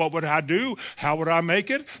there? What would I do? How would I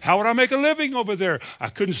make it? How would I make a living over there? I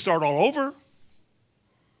couldn't start all over.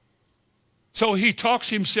 So he talks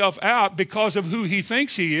himself out because of who he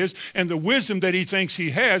thinks he is, and the wisdom that he thinks he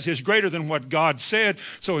has is greater than what God said.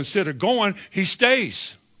 So instead of going, he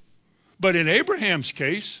stays. But in Abraham's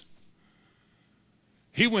case,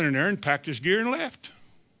 he went in there and packed his gear and left.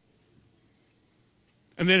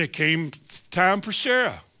 And then it came time for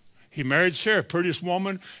Sarah. He married Sarah, prettiest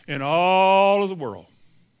woman in all of the world.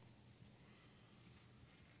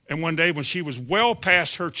 And one day when she was well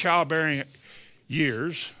past her childbearing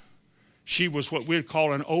years, she was what we'd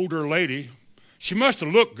call an older lady. She must have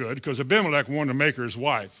looked good because Abimelech wanted to make her his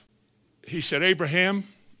wife. He said, Abraham,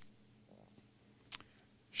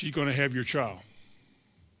 she's going to have your child.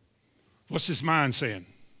 What's his mind saying?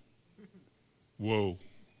 Whoa.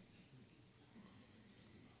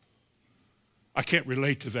 I can't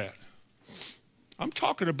relate to that. I'm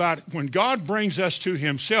talking about when God brings us to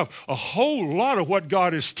himself, a whole lot of what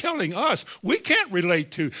God is telling us, we can't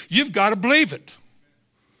relate to. You've got to believe it.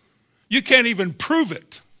 You can't even prove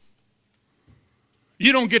it.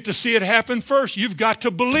 You don't get to see it happen first. You've got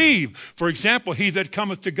to believe. For example, he that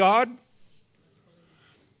cometh to God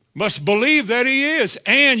must believe that he is,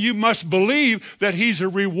 and you must believe that he's a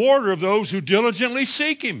rewarder of those who diligently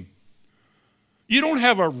seek him. You don't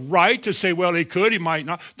have a right to say, well, he could, he might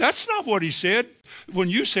not. That's not what he said. When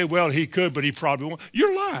you say, well, he could, but he probably won't,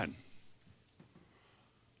 you're lying.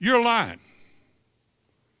 You're lying.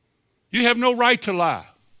 You have no right to lie.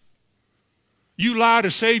 You lie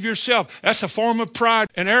to save yourself. That's a form of pride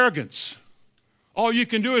and arrogance. All you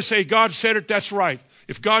can do is say, God said it, that's right.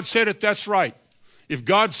 If God said it, that's right. If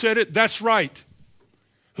God said it, that's right.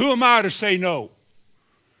 Who am I to say no?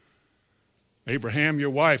 Abraham,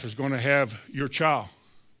 your wife, is going to have your child.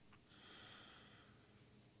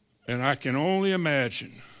 And I can only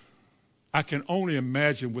imagine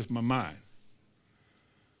with my mind.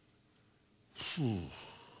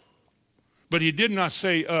 But he did not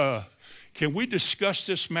say, can we discuss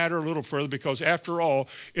this matter a little further? Because after all,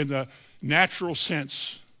 in the natural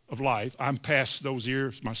sense of life, I'm past those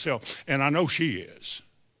years myself, and I know she is.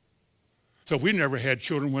 So we never had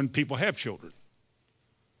children when people have children.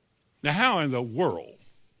 Now, how in the world?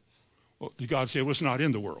 Well, God said, well, it's not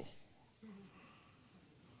in the world.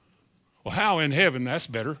 Well, how in heaven? That's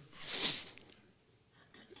better.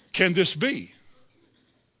 Can this be?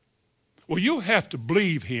 Well, you have to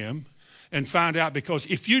believe him and find out, because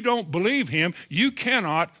if you don't believe him, you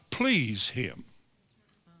cannot please him.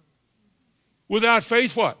 Without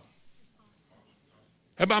faith, what?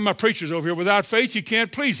 How about my preachers over here? Without faith, you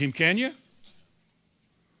can't please him, can you?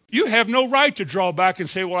 You have no right to draw back and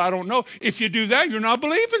say, well, I don't know. If you do that, you're not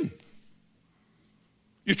believing.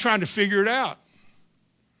 You're trying to figure it out.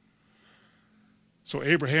 So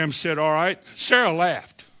Abraham said, all right. Sarah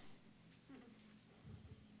laughed.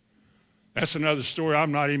 That's another story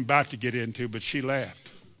I'm not even about to get into, but she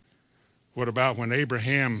laughed. What about when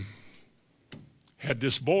Abraham had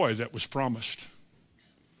this boy that was promised?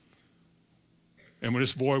 And when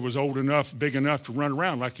this boy was old enough, big enough to run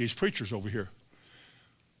around like these preachers over here.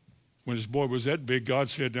 When this boy was that big, God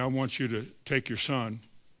said, now I want you to take your son,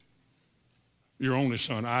 your only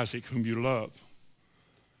son, Isaac, whom you love.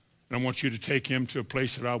 And I want you to take him to a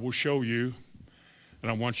place that I will show you, and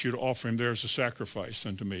I want you to offer him there as a sacrifice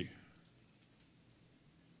unto me.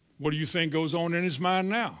 What do you think goes on in his mind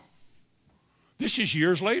now? This is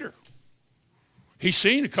years later. He's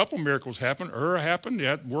seen a couple miracles happen. Happened.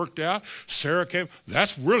 That worked out. Sarah came.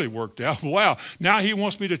 That's really worked out. Wow. Now he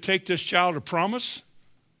wants me to take this child of promise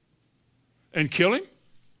and kill him?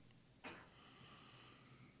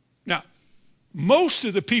 Now, most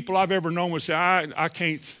of the people I've ever known would say, I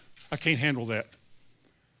can't handle that.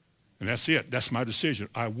 And that's it. That's my decision.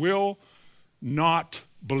 I will not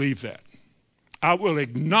believe that. I will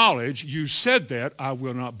acknowledge you said that. I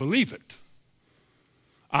will not believe it.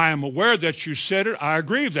 I am aware that you said it. I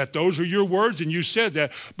agree that those are your words and you said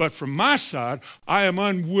that. But from my side, I am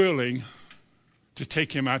unwilling to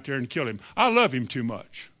take him out there and kill him. I love him too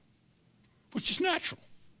much, which is natural.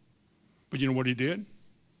 But you know what he did?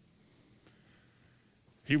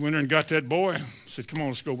 He went in and got that boy, said, come on,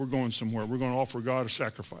 let's go. We're going somewhere. We're going to offer God a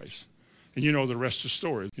sacrifice. And you know the rest of the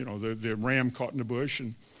story. You know, the ram caught in the bush,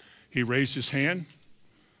 and he raised his hand,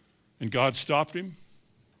 and God stopped him.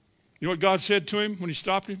 You know what God said to him when he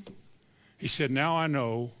stopped him? He said, now I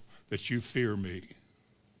know that you fear me,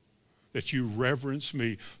 that you reverence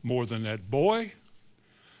me more than that boy,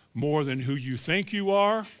 more than who you think you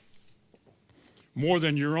are, more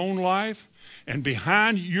than your own life. And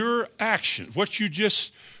behind your action, what you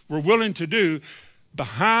just were willing to do,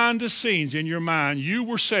 behind the scenes in your mind, you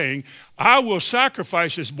were saying, I will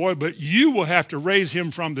sacrifice this boy, but you will have to raise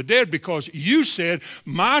him from the dead, because you said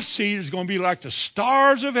my seed is going to be like the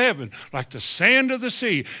stars of heaven, like the sand of the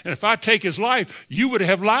sea. And if I take his life, you would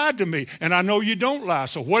have lied to me. And I know you don't lie.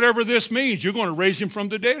 So whatever this means, you're going to raise him from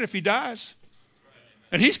the dead if he dies.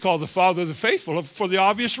 And he's called the Father of the faithful for the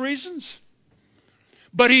obvious reasons.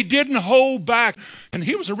 But he didn't hold back. And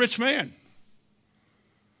he was a rich man.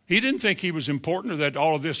 He didn't think he was important or that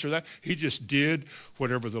all of this or that. He just did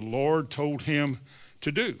whatever the Lord told him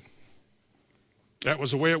to do. That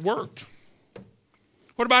was the way it worked.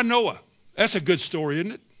 What about Noah? That's a good story,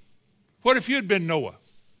 isn't it? What if you had been Noah?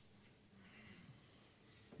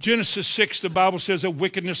 Genesis 6, the Bible says that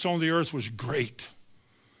wickedness on the earth was great.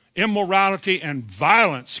 Immorality and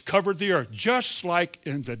violence covered the earth, just like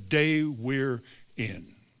in the day we're in.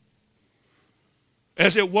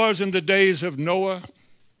 As it was in the days of Noah,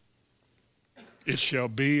 it shall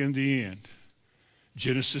be in the end.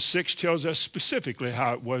 Genesis 6 tells us specifically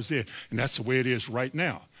how it was then, and that's the way it is right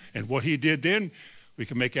now. And what he did then, we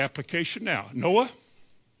can make application now. Noah,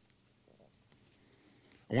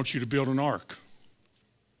 I want you to build an ark.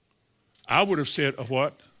 I would have said,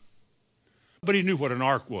 what? But he knew what an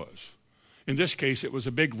ark was. In this case, it was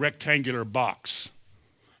a big rectangular box.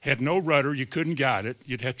 Had no rudder, you couldn't guide it.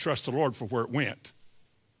 You'd have to trust the Lord for where it went.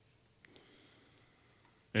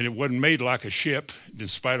 And it wasn't made like a ship, in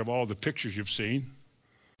spite of all the pictures you've seen.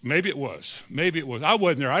 Maybe it was. Maybe it was. I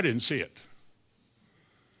wasn't there. I didn't see it.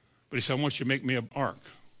 But he said, I want you to make me an ark.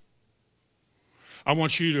 I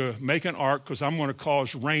want you to make an ark because I'm going to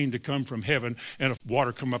cause rain to come from heaven and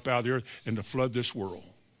water come up out of the earth and to flood this world.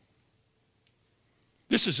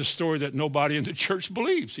 This is a story that nobody in the church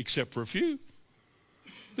believes except for a few.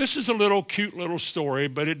 This is a little cute little story,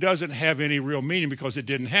 but it doesn't have any real meaning because it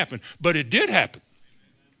didn't happen. But it did happen.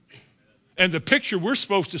 And the picture we're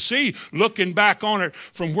supposed to see, looking back on it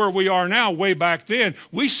from where we are now, way back then,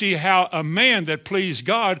 we see how a man that pleased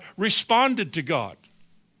God responded to God.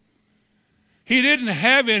 He didn't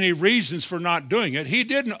have any reasons for not doing it. He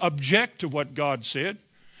didn't object to what God said.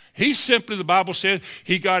 He simply, the Bible said,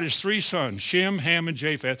 he got his 3 sons, Shem, Ham, and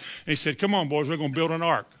Japheth, and he said, come on, boys, we're going to build an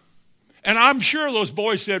ark. And I'm sure those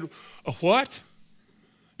boys said, what?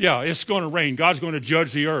 Yeah, it's going to rain. God's going to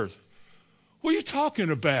judge the earth. What are you talking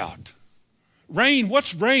about? Rain,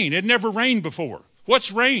 what's rain? It never rained before. What's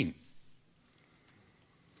rain?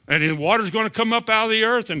 And the water's going to come up out of the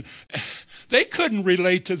earth, and they couldn't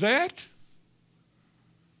relate to that.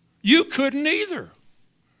 You couldn't either.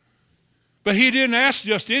 But he didn't ask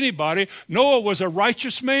just anybody. Noah was a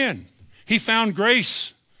righteous man. He found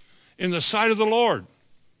grace in the sight of the Lord.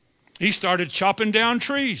 He started chopping down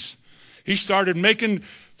trees. He started making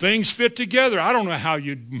things fit together. I don't know how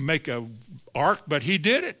you'd make an ark, but he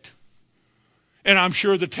did it. And I'm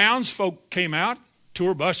sure the townsfolk came out.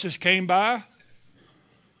 Tour buses came by.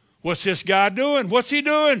 What's this guy doing? What's he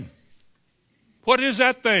doing? What is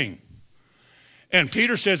that thing? And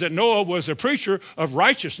Peter says that Noah was a preacher of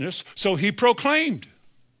righteousness, so he proclaimed.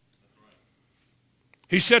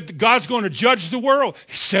 He said God's going to judge the world.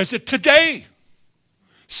 He says it today.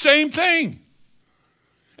 Same thing.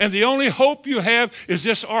 And the only hope you have is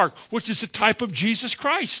this ark, which is a type of Jesus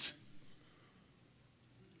Christ.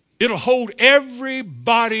 It'll hold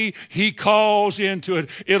everybody he calls into it.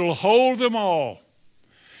 It'll hold them all.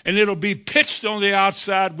 And it'll be pitched on the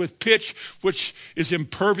outside with pitch, which is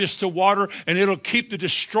impervious to water, and it'll keep the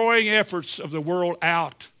destroying efforts of the world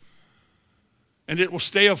out. And it will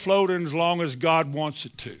stay afloat as long as God wants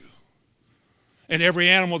it to. And every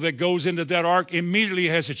animal that goes into that ark immediately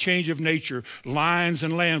has a change of nature. Lions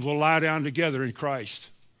and lambs will lie down together in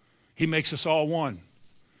Christ. He makes us all one.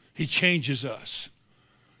 He changes us.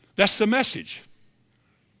 That's the message.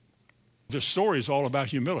 The story is all about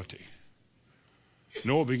humility.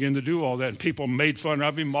 Noah began to do all that, and people made fun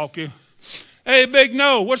of him, mock him. Hey, big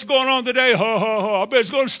Noah, what's going on today? Ha, ha, ha. I bet it's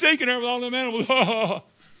going to stink in there with all them animals. Ha, ha, ha.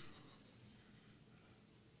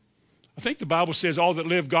 I think the Bible says all that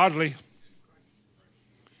live godly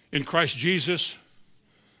in Christ Jesus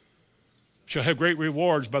shall have great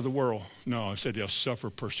rewards by the world. No, I said they'll suffer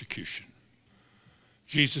persecution.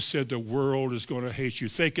 Jesus said the world is going to hate you.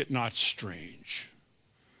 Think it not strange.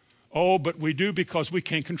 Oh, but we do because we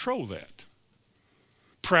can't control that.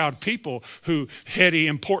 Proud people who, heady,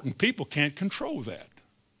 important people can't control that.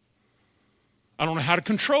 I don't know how to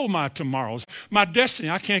control my tomorrows. My destiny,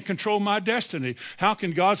 I can't control my destiny. How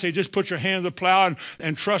can God say, just put your hand to the plow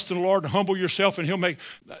and trust in the Lord and humble yourself and he'll make...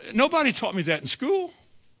 Nobody taught me that in school.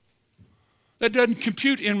 That doesn't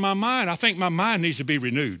compute in my mind. I think my mind needs to be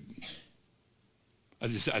renewed.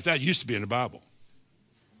 That used to be in the Bible.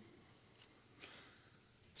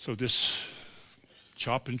 So this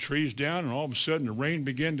chopping trees down, and all of a sudden the rain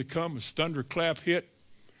began to come, a thunderclap hit,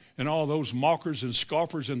 and all those mockers and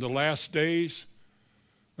scoffers in the last days,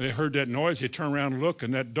 they heard that noise, they turned around and looked,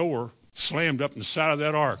 and that door slammed up in the side of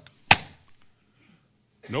that ark.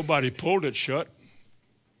 Nobody pulled it shut.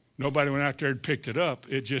 Nobody went out there and picked it up.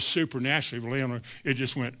 It just supernaturally, it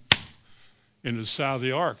just went into the side of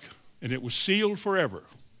the ark, and it was sealed forever.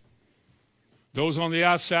 Those on the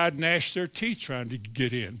outside gnashed their teeth trying to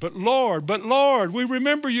get in. But Lord, we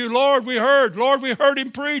remember you. Lord, we heard. Lord, we heard him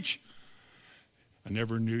preach. I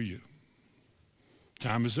never knew you.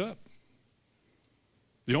 Time is up.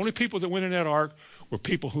 The only people that went in that ark were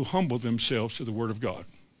people who humbled themselves to the word of God.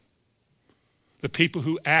 The people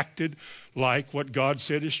who acted like what God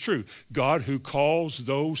said is true. God who calls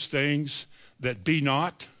those things that be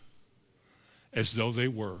not as though they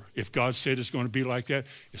were. If God said it's going to be like that,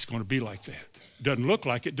 it's going to be like that. Doesn't look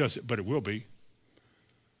like it, does it? But it will be.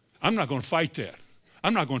 I'm not going to fight that.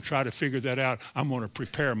 I'm not going to try to figure that out. I'm going to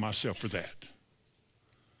prepare myself for that.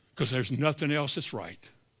 Because there's nothing else that's right.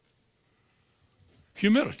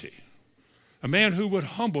 Humility. A man who would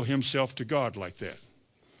humble himself to God like that.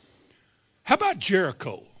 How about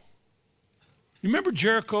Jericho? You remember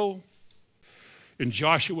Jericho in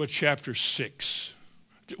Joshua chapter 6?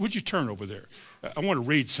 Would you turn over there? I want to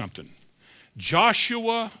read something.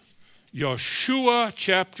 Joshua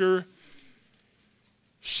chapter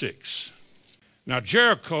 6. Now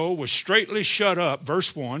Jericho was straitly shut up,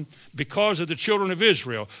 verse 1, because of the children of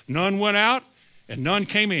Israel. None went out and none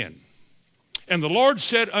came in. And the Lord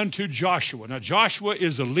said unto Joshua, now Joshua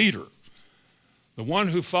is a leader, the one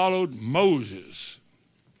who followed Moses.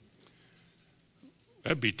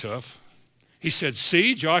 That'd be tough. He said,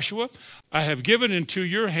 see, Joshua, I have given into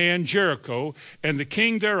your hand Jericho and the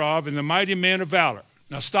king thereof and the mighty men of valor.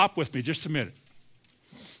 Now stop with me just a minute.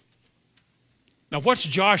 Now, what's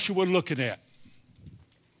Joshua looking at?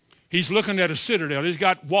 He's looking at a citadel. He's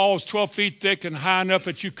got walls 12 feet thick and high enough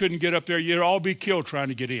that you couldn't get up there. You'd all be killed trying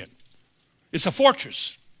to get in. It's a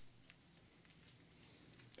fortress.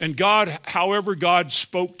 And God, however God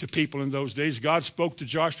spoke to people in those days, God spoke to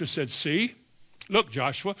Joshua and said, see, look,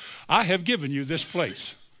 Joshua, I have given you this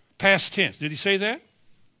place. Past tense. Did he say that?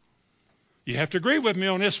 You have to agree with me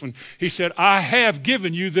on this one. He said, I have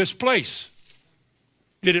given you this place.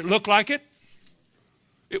 Did it look like it?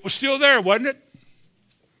 It was still there, wasn't it?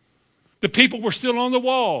 The people were still on the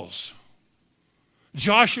walls.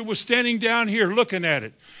 Joshua was standing down here looking at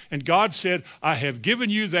it. And God said, I have given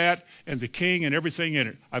you that and the king and everything in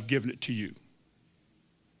it. I've given it to you.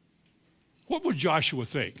 What would Joshua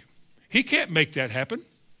think? He can't make that happen.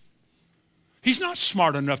 He's not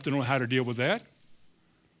smart enough to know how to deal with that.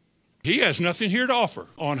 He has nothing here to offer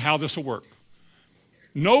on how this will work.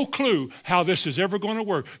 No clue how this is ever going to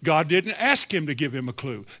work. God didn't ask him to give him a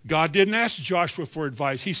clue. God didn't ask Joshua for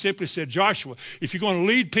advice. He simply said, Joshua, if you're going to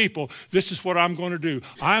lead people, this is what I'm going to do.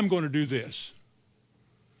 I'm going to do this.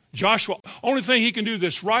 Joshua, only thing he can do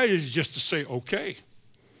this right is just to say, okay.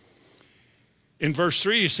 In verse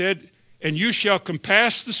 3, he said, and you shall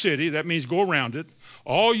compass the city, that means go around it,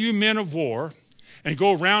 all you men of war, and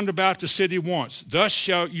go round about the city once. Thus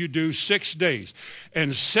shall you do 6 days.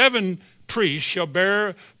 And 7 priests shall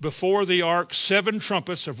bear before the ark 7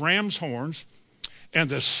 trumpets of ram's horns. And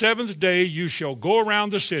the 7th day you shall go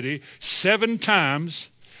around the city 7 times,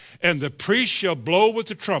 and the priests shall blow with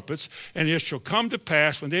the trumpets, and it shall come to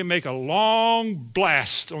pass when they make a long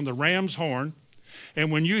blast on the ram's horn,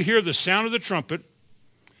 and when you hear the sound of the trumpet,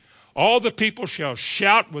 all the people shall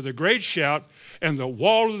shout with a great shout, and the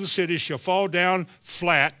wall of the city shall fall down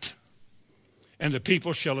flat, and the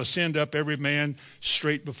people shall ascend up every man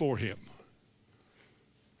straight before him.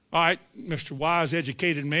 All right, Mr. Wise,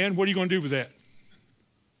 educated man, what are you going to do with that?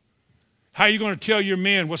 How are you going to tell your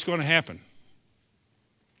men what's going to happen?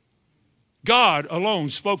 God alone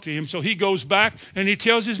spoke to him, so he goes back and he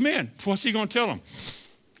tells his men. What's he going to tell them?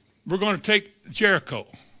 We're going to take Jericho.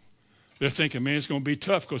 They're thinking, man, it's going to be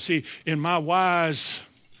tough. Because, see, in my wise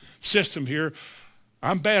system here,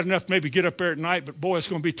 I'm bad enough to maybe get up there at night, but, boy, it's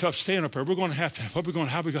going to be tough staying up there. We're going to have to, how are we going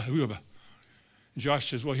to. And Josh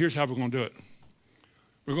says, well, here's how we're going to do it.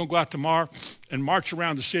 We're going to go out tomorrow and march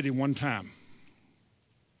around the city one time.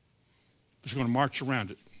 Just going to march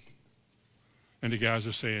around it. And the guys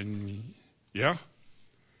are saying, yeah?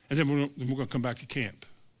 And then we're going to come back to camp.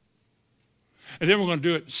 And then we're going to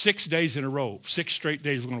do it 6 days in a row. 6 straight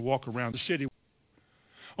days we're going to walk around the city.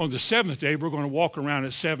 On the 7th day, we're going to walk around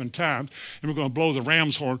it 7 times, and we're going to blow the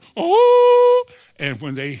ram's horn. Oh! And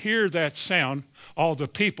when they hear that sound, all the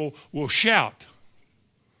people will shout.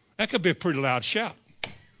 That could be a pretty loud shout.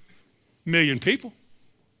 1 million people.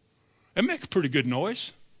 That makes a pretty good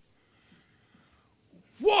noise.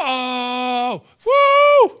 Whoa!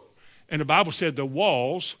 Woo! And the Bible said the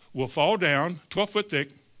walls will fall down 12 foot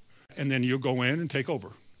thick, and then you'll go in and take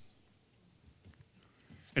over.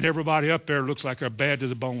 And everybody up there looks like they're bad to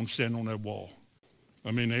the bone standing on that wall.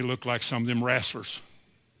 I mean, they look like some of them wrestlers.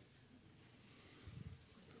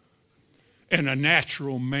 And a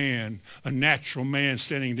natural man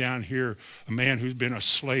standing down here, a man who's been a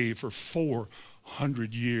slave for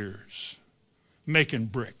 400 years, making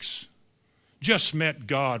bricks. Just met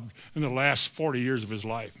God in the last 40 years of his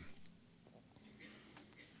life.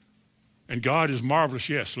 And God is marvelous,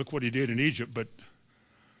 yes. Look what he did in Egypt. But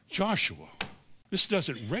Joshua, this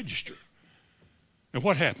doesn't register. And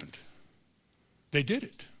what happened? They did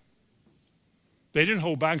it. They didn't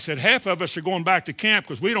hold back and said, half of us are going back to camp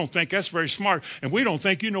because we don't think that's very smart, and we don't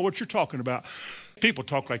think you know what you're talking about. People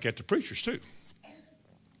talk like that to preachers too.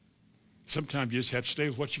 Sometimes you just have to stay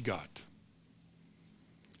with what you got.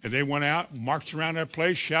 And they went out, marched around that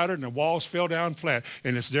place, shouted, and the walls fell down flat.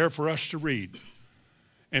 And it's there for us to read.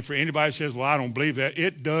 And for anybody who says, well, I don't believe that,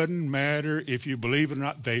 it doesn't matter if you believe it or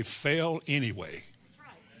not. They fell anyway. That's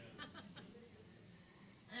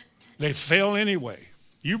right. They fell anyway.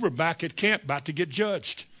 You were back at camp about to get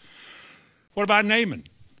judged. What about Naaman?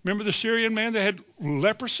 Remember the Syrian man that had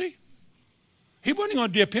leprosy? He wasn't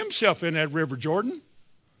going to dip himself in that river Jordan.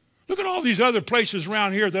 Look at all these other places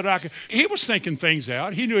around here that I could. He was thinking things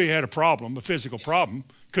out. He knew he had a problem, a physical problem,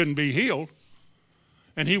 couldn't be healed.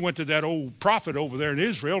 And he went to that old prophet over there in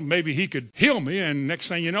Israel. Maybe he could heal me. And next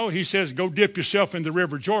thing you know, he says, go dip yourself in the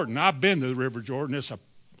River Jordan. I've been to the River Jordan. It's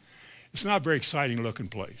not a very exciting looking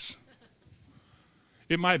place.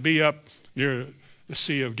 It might be up near the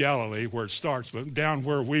Sea of Galilee where it starts, but down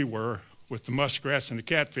where we were with the muskrats and the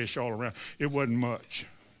catfish all around, it wasn't much.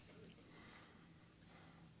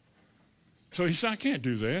 So he said, I can't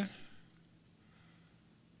do that.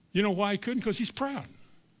 You know why he couldn't? Because he's proud.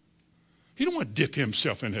 He don't want to dip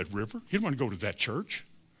himself in that river. He don't want to go to that church.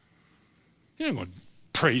 He ain't going to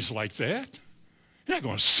praise like that. He's not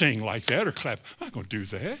going to sing like that or clap. I'm not going to do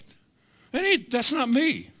that. That's not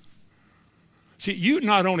me. See, you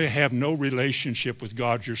not only have no relationship with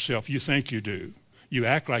God yourself, you think you do. You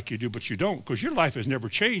act like you do, but you don't, because your life has never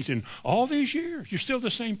changed in all these years. You're still the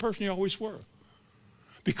same person you always were.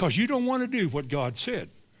 Because you don't want to do what God said,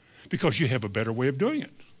 because you have a better way of doing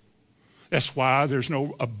it. That's why there's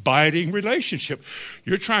no abiding relationship.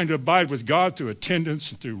 You're trying to abide with God through attendance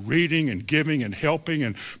and through reading and giving and helping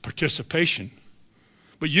and participation.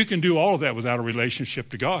 But you can do all of that without a relationship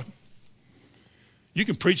to God. You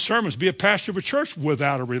can preach sermons, be a pastor of a church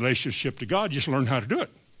without a relationship to God. Just learn how to do it.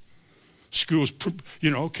 Schools,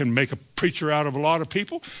 can make a preacher out of a lot of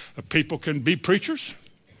people. People can be preachers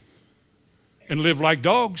and live like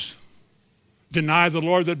dogs. Deny the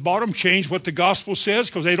Lord that bought them, change what the gospel says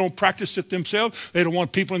because they don't practice it themselves. They don't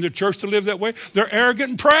want people in their church to live that way. They're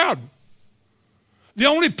arrogant and proud. The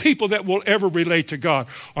only people that will ever relate to God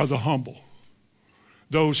are the humble.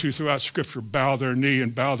 Those who throughout Scripture bow their knee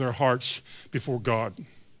and bow their hearts before God.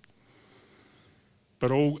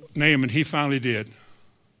 But old Naaman, he finally did.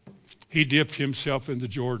 He dipped himself in the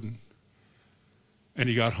Jordan and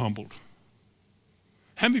he got humbled.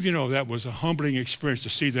 How many of you know that was a humbling experience to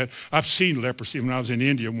see that? I've seen leprosy when I was in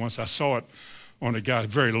India once. I saw it on a guy,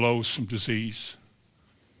 very loathsome disease.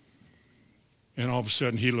 And all of a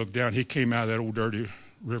sudden he looked down. He came out of that old dirty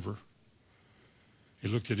river. He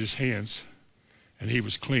looked at his hands and he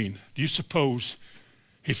was clean. Do you suppose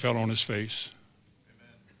he fell on his face?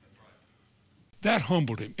 Amen. That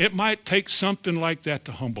humbled him. It might take something like that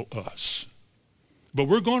to humble us. But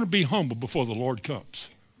we're going to be humble before the Lord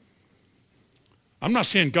comes. I'm not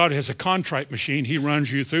saying God has a contrite machine. He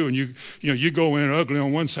runs you through and you go in ugly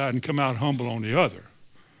on one side and come out humble on the other.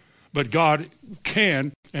 But God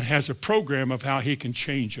can and has a program of how he can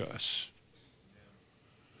change us.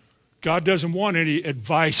 God doesn't want any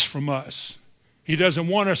advice from us. He doesn't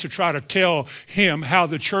want us to try to tell him how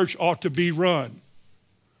the church ought to be run.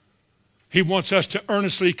 He wants us to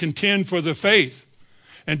earnestly contend for the faith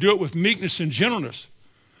and do it with meekness and gentleness.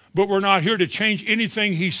 But we're not here to change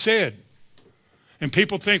anything he said. And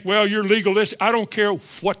people think, well, you're legalistic. I don't care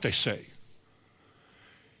what they say.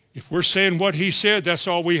 If we're saying what he said, that's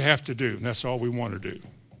all we have to do. And that's all we want to do.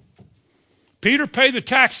 Peter, pay the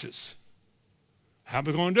taxes. How are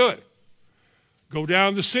we going to do it? Go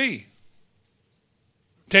down the sea.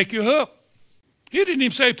 Take your hook. He didn't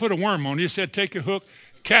even say put a worm on it. He said take your hook,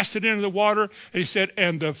 cast it into the water. And he said,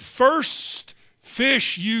 and the first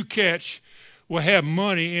fish you catch will have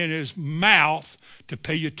money in his mouth to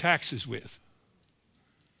pay your taxes with.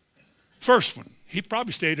 First one. He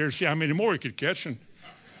probably stayed there to see how many more he could catch. And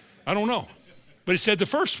I don't know. But he said the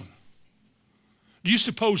first one. Do you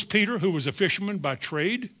suppose Peter, who was a fisherman by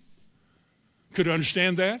trade, could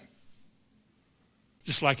understand that?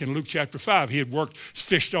 Just like in Luke chapter 5, he had worked,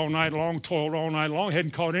 fished all night long, toiled all night long,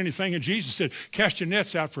 hadn't caught anything, and Jesus said, cast your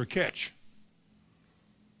nets out for a catch.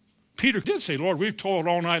 Peter did say, Lord, we've toiled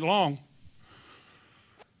all night long.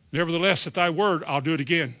 Nevertheless, at thy word, I'll do it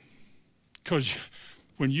again. Because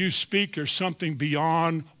when you speak, there's something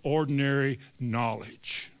beyond ordinary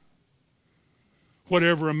knowledge.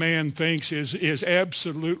 Whatever a man thinks is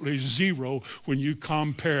absolutely zero when you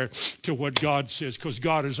compare it to what God says. Because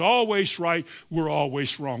God is always right, we're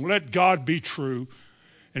always wrong. Let God be true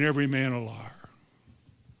and every man a liar.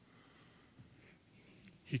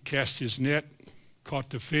 He cast his net, caught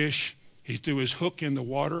the fish. He threw his hook in the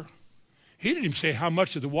water. He didn't even say how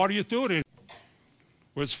much of the water you threw it in.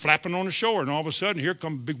 Well, it's flapping on the shore, and all of a sudden, here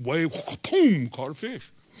comes a big wave, boom, caught a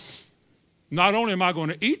fish. Not only am I going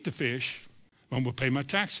to eat the fish, I'm going to pay my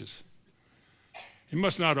taxes. He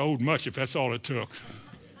must not have owed much if that's all it took.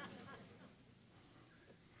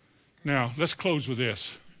 Now, let's close with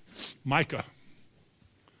this. Micah.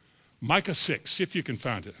 Micah 6, see if you can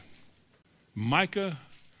find it. Micah,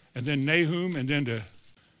 and then Nahum, and then the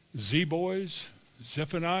Z-boys,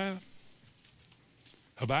 Zephaniah,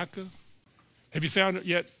 Habakkuk. Have you found it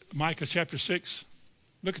yet? Micah chapter 6.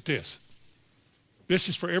 Look at this. This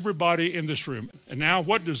is for everybody in this room. And now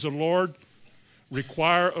what does the Lord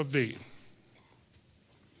require of thee?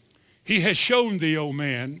 He has shown thee, O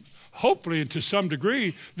man, hopefully to some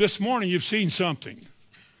degree, this morning you've seen something.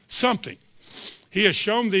 Something. He has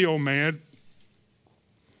shown thee, O man,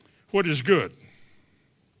 what is good.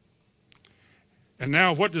 And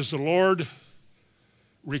now what does the Lord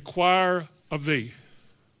require of thee?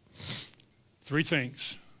 3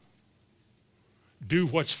 things. Do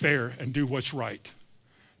what's fair and do what's right.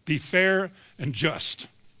 Be fair and just.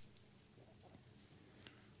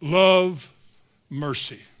 Love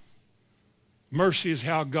mercy. Mercy is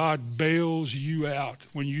how God bails you out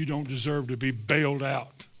when you don't deserve to be bailed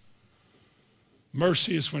out.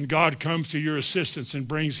 Mercy is when God comes to your assistance and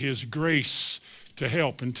brings his grace to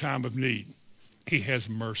help in time of need. He has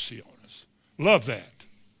mercy on us. Love that.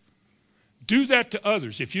 Do that to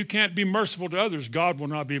others. If you can't be merciful to others, God will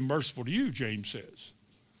not be merciful to you, James says.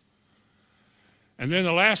 And then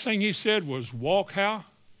the last thing he said was, walk how?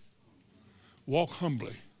 Walk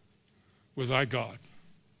humbly with thy God.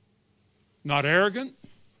 Not arrogant,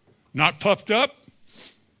 not puffed up,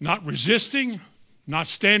 not resisting, not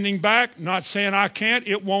standing back, not saying I can't,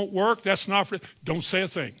 it won't work, that's not for, don't say a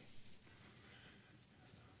thing.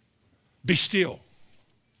 Be still.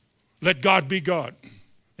 Let God be God.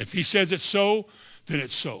 If he says it's so, then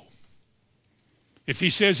it's so. If he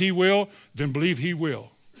says he will, then believe he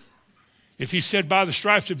will. If he said by the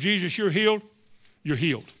stripes of Jesus you're healed, you're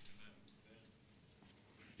healed.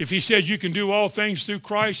 If he said you can do all things through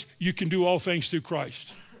Christ, you can do all things through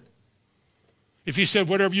Christ. If he said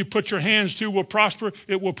whatever you put your hands to will prosper,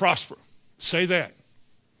 it will prosper. Say that.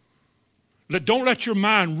 Don't let your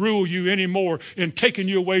mind rule you anymore in taking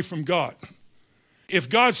you away from God. If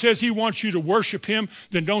God says he wants you to worship him,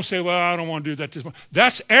 then don't say, well, I don't want to do that this morning.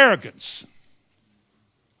 That's arrogance.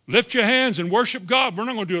 Lift your hands and worship God. We're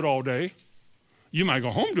not going to do it all day. You might go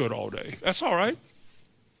home and do it all day. That's all right.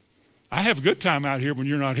 I have a good time out here when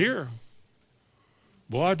you're not here.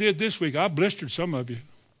 Boy, I did this week. I blistered some of you.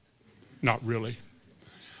 Not really.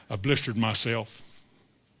 I blistered myself.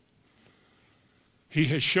 He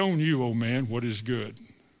has shown you, oh man, what is good.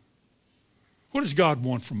 What does God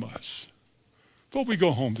want from us? Before we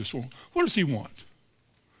go home this morning, what does he want?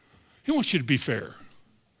 He wants you to be fair.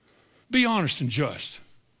 Be honest and just.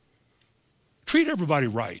 Treat everybody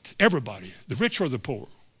right. Everybody, the rich or the poor.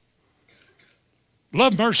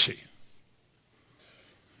 Love mercy.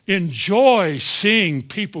 Enjoy seeing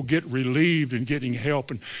people get relieved and getting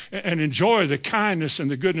help, and enjoy the kindness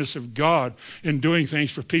and the goodness of God in doing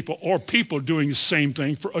things for people, or people doing the same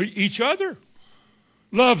thing for each other.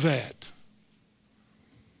 Love that.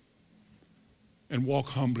 And walk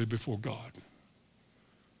humbly before God.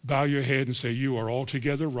 Bow your head and say, you are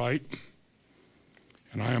altogether right,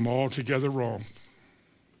 and I am altogether wrong.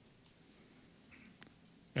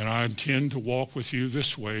 And I intend to walk with you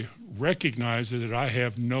this way, recognizing that I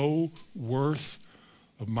have no worth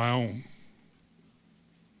of my own.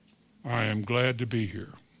 I am glad to be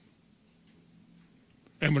here.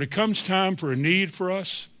 And when it comes time for a need for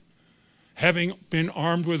us, having been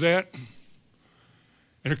armed with that,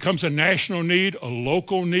 and it comes a national need, a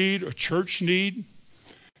local need, a church need,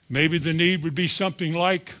 maybe the need would be something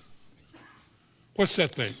like, what's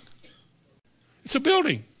that thing? It's a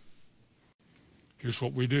building. Here's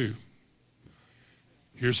what we do.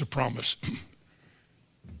 Here's a promise.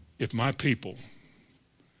 If my people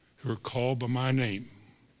who are called by my name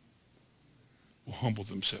will humble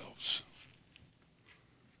themselves,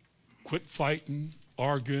 quit fighting,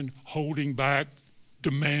 arguing, holding back,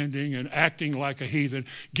 demanding and acting like a heathen,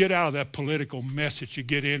 get out of that political mess that you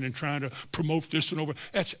get in and trying to promote this and over.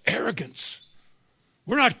 That's arrogance.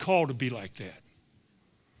 We're not called to be like that.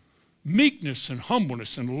 Meekness and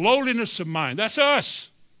humbleness and lowliness of mind. That's us.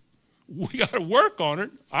 We got to work on it.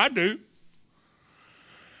 I do.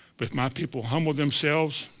 But if my people humble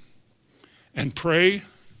themselves and pray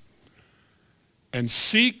and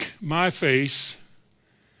seek my face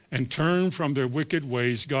and turn from their wicked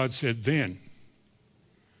ways, God said,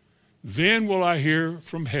 then will I hear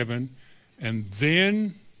from heaven, and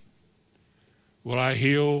then will I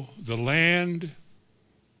heal the land,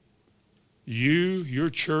 you, your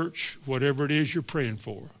church, whatever it is you're praying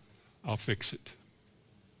for, I'll fix it.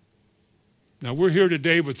 Now, we're here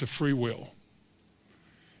today with the free will.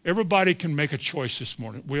 Everybody can make a choice this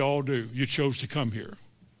morning. We all do. You chose to come here.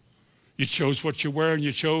 You chose what you're wearing.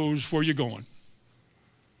 You chose where you're going.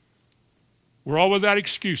 We're all without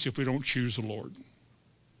excuse if we don't choose the Lord.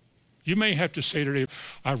 You may have to say today,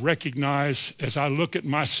 I recognize as I look at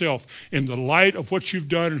myself in the light of what you've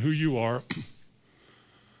done and who you are,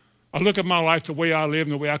 I look at my life, the way I live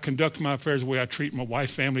and the way I conduct my affairs, the way I treat my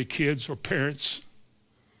wife, family, kids, or parents.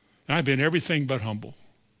 And I've been everything but humble.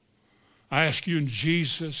 I ask you in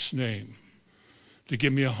Jesus' name to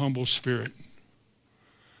give me a humble spirit,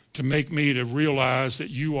 to make me to realize that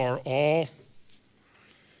you are all.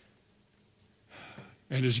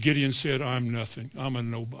 And as Gideon said, I'm nothing. I'm a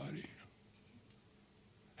nobody.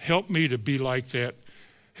 Help me to be like that.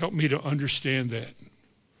 Help me to understand that.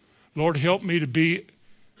 Lord, help me to be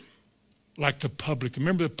like the publican.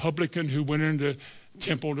 Remember the publican who went into the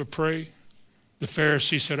temple to pray? The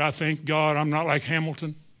Pharisee said, I thank God I'm not like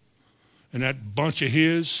Hamilton. and that bunch of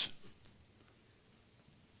his,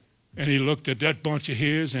 and he looked at that bunch of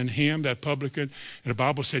his and him, that publican, and the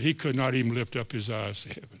Bible said he could not even lift up his eyes to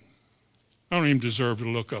heaven. I don't even deserve to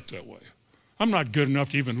look up that way. I'm not good enough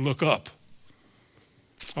to even look up.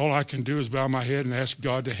 All I can do is bow my head and ask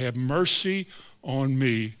God to have mercy on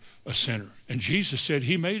me, a sinner. And Jesus said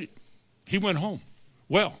he made it. He went home.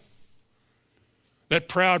 Well, that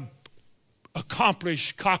proud,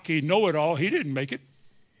 accomplished, cocky, know-it-all, he didn't make it.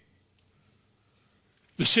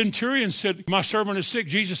 The centurion said, my servant is sick.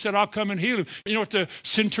 Jesus said, I'll come and heal him. You know what the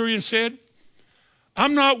centurion said?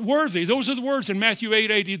 I'm not worthy. Those are the words in Matthew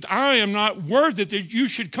 8:80. I am not worthy that you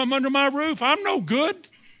should come under my roof. I'm no good.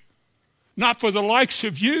 Not for the likes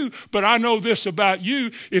of you, but I know this about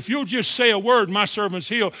you. If you'll just say a word, my servant's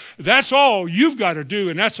healed, that's all you've got to do,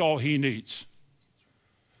 and that's all he needs.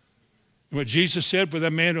 And what Jesus said for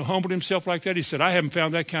that man who humbled himself like that, he said, I haven't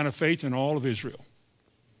found that kind of faith in all of Israel.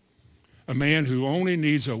 A man who only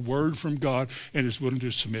needs a word from God and is willing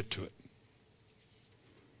to submit to it.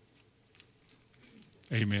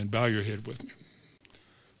 Amen. Bow your head with me.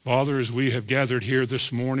 Father, as we have gathered here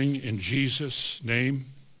this morning in Jesus' name,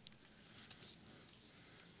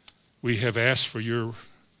 we have asked for your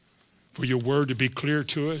word to be clear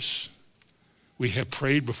to us. We have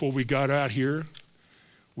prayed before we got out here.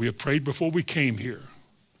 We have prayed before we came here.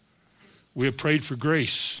 We have prayed for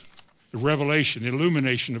grace, the revelation, the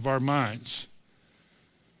illumination of our minds,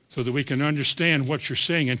 so that we can understand what you're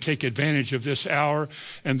saying and take advantage of this hour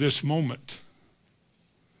and this moment.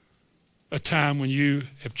 A time when you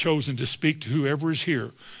have chosen to speak to whoever is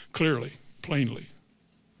here clearly, plainly.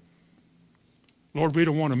 Lord, we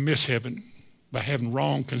don't want to miss heaven by having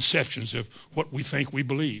wrong conceptions of what we think we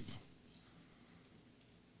believe.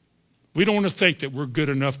 We don't want to think that we're good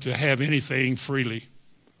enough to have anything freely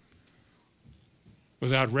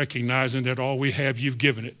without recognizing that all we have, you've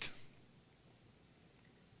given it.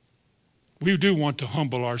 We do want to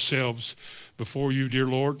humble ourselves before you, dear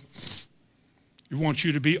Lord. We want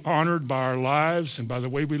you to be honored by our lives and by the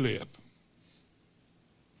way we live.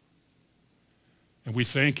 And we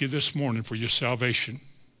thank you this morning for your salvation,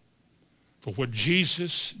 for what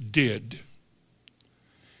Jesus did,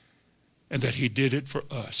 and that he did it for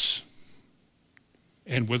us.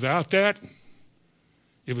 And without that,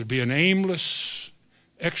 it would be an aimless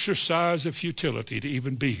exercise of futility to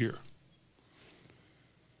even be here.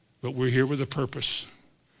 But we're here with a purpose.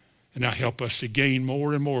 And now help us to gain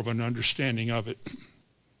more and more of an understanding of it.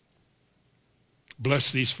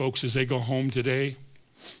 Bless these folks as they go home today.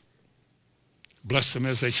 Bless them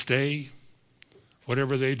as they stay,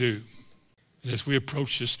 whatever they do. And as we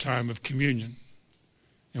approach this time of communion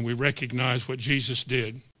and we recognize what Jesus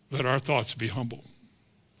did, let our thoughts be humble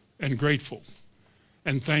and grateful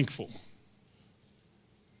and thankful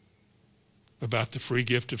about the free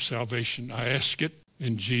gift of salvation. I ask it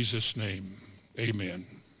in Jesus' name. Amen.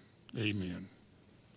 Amen.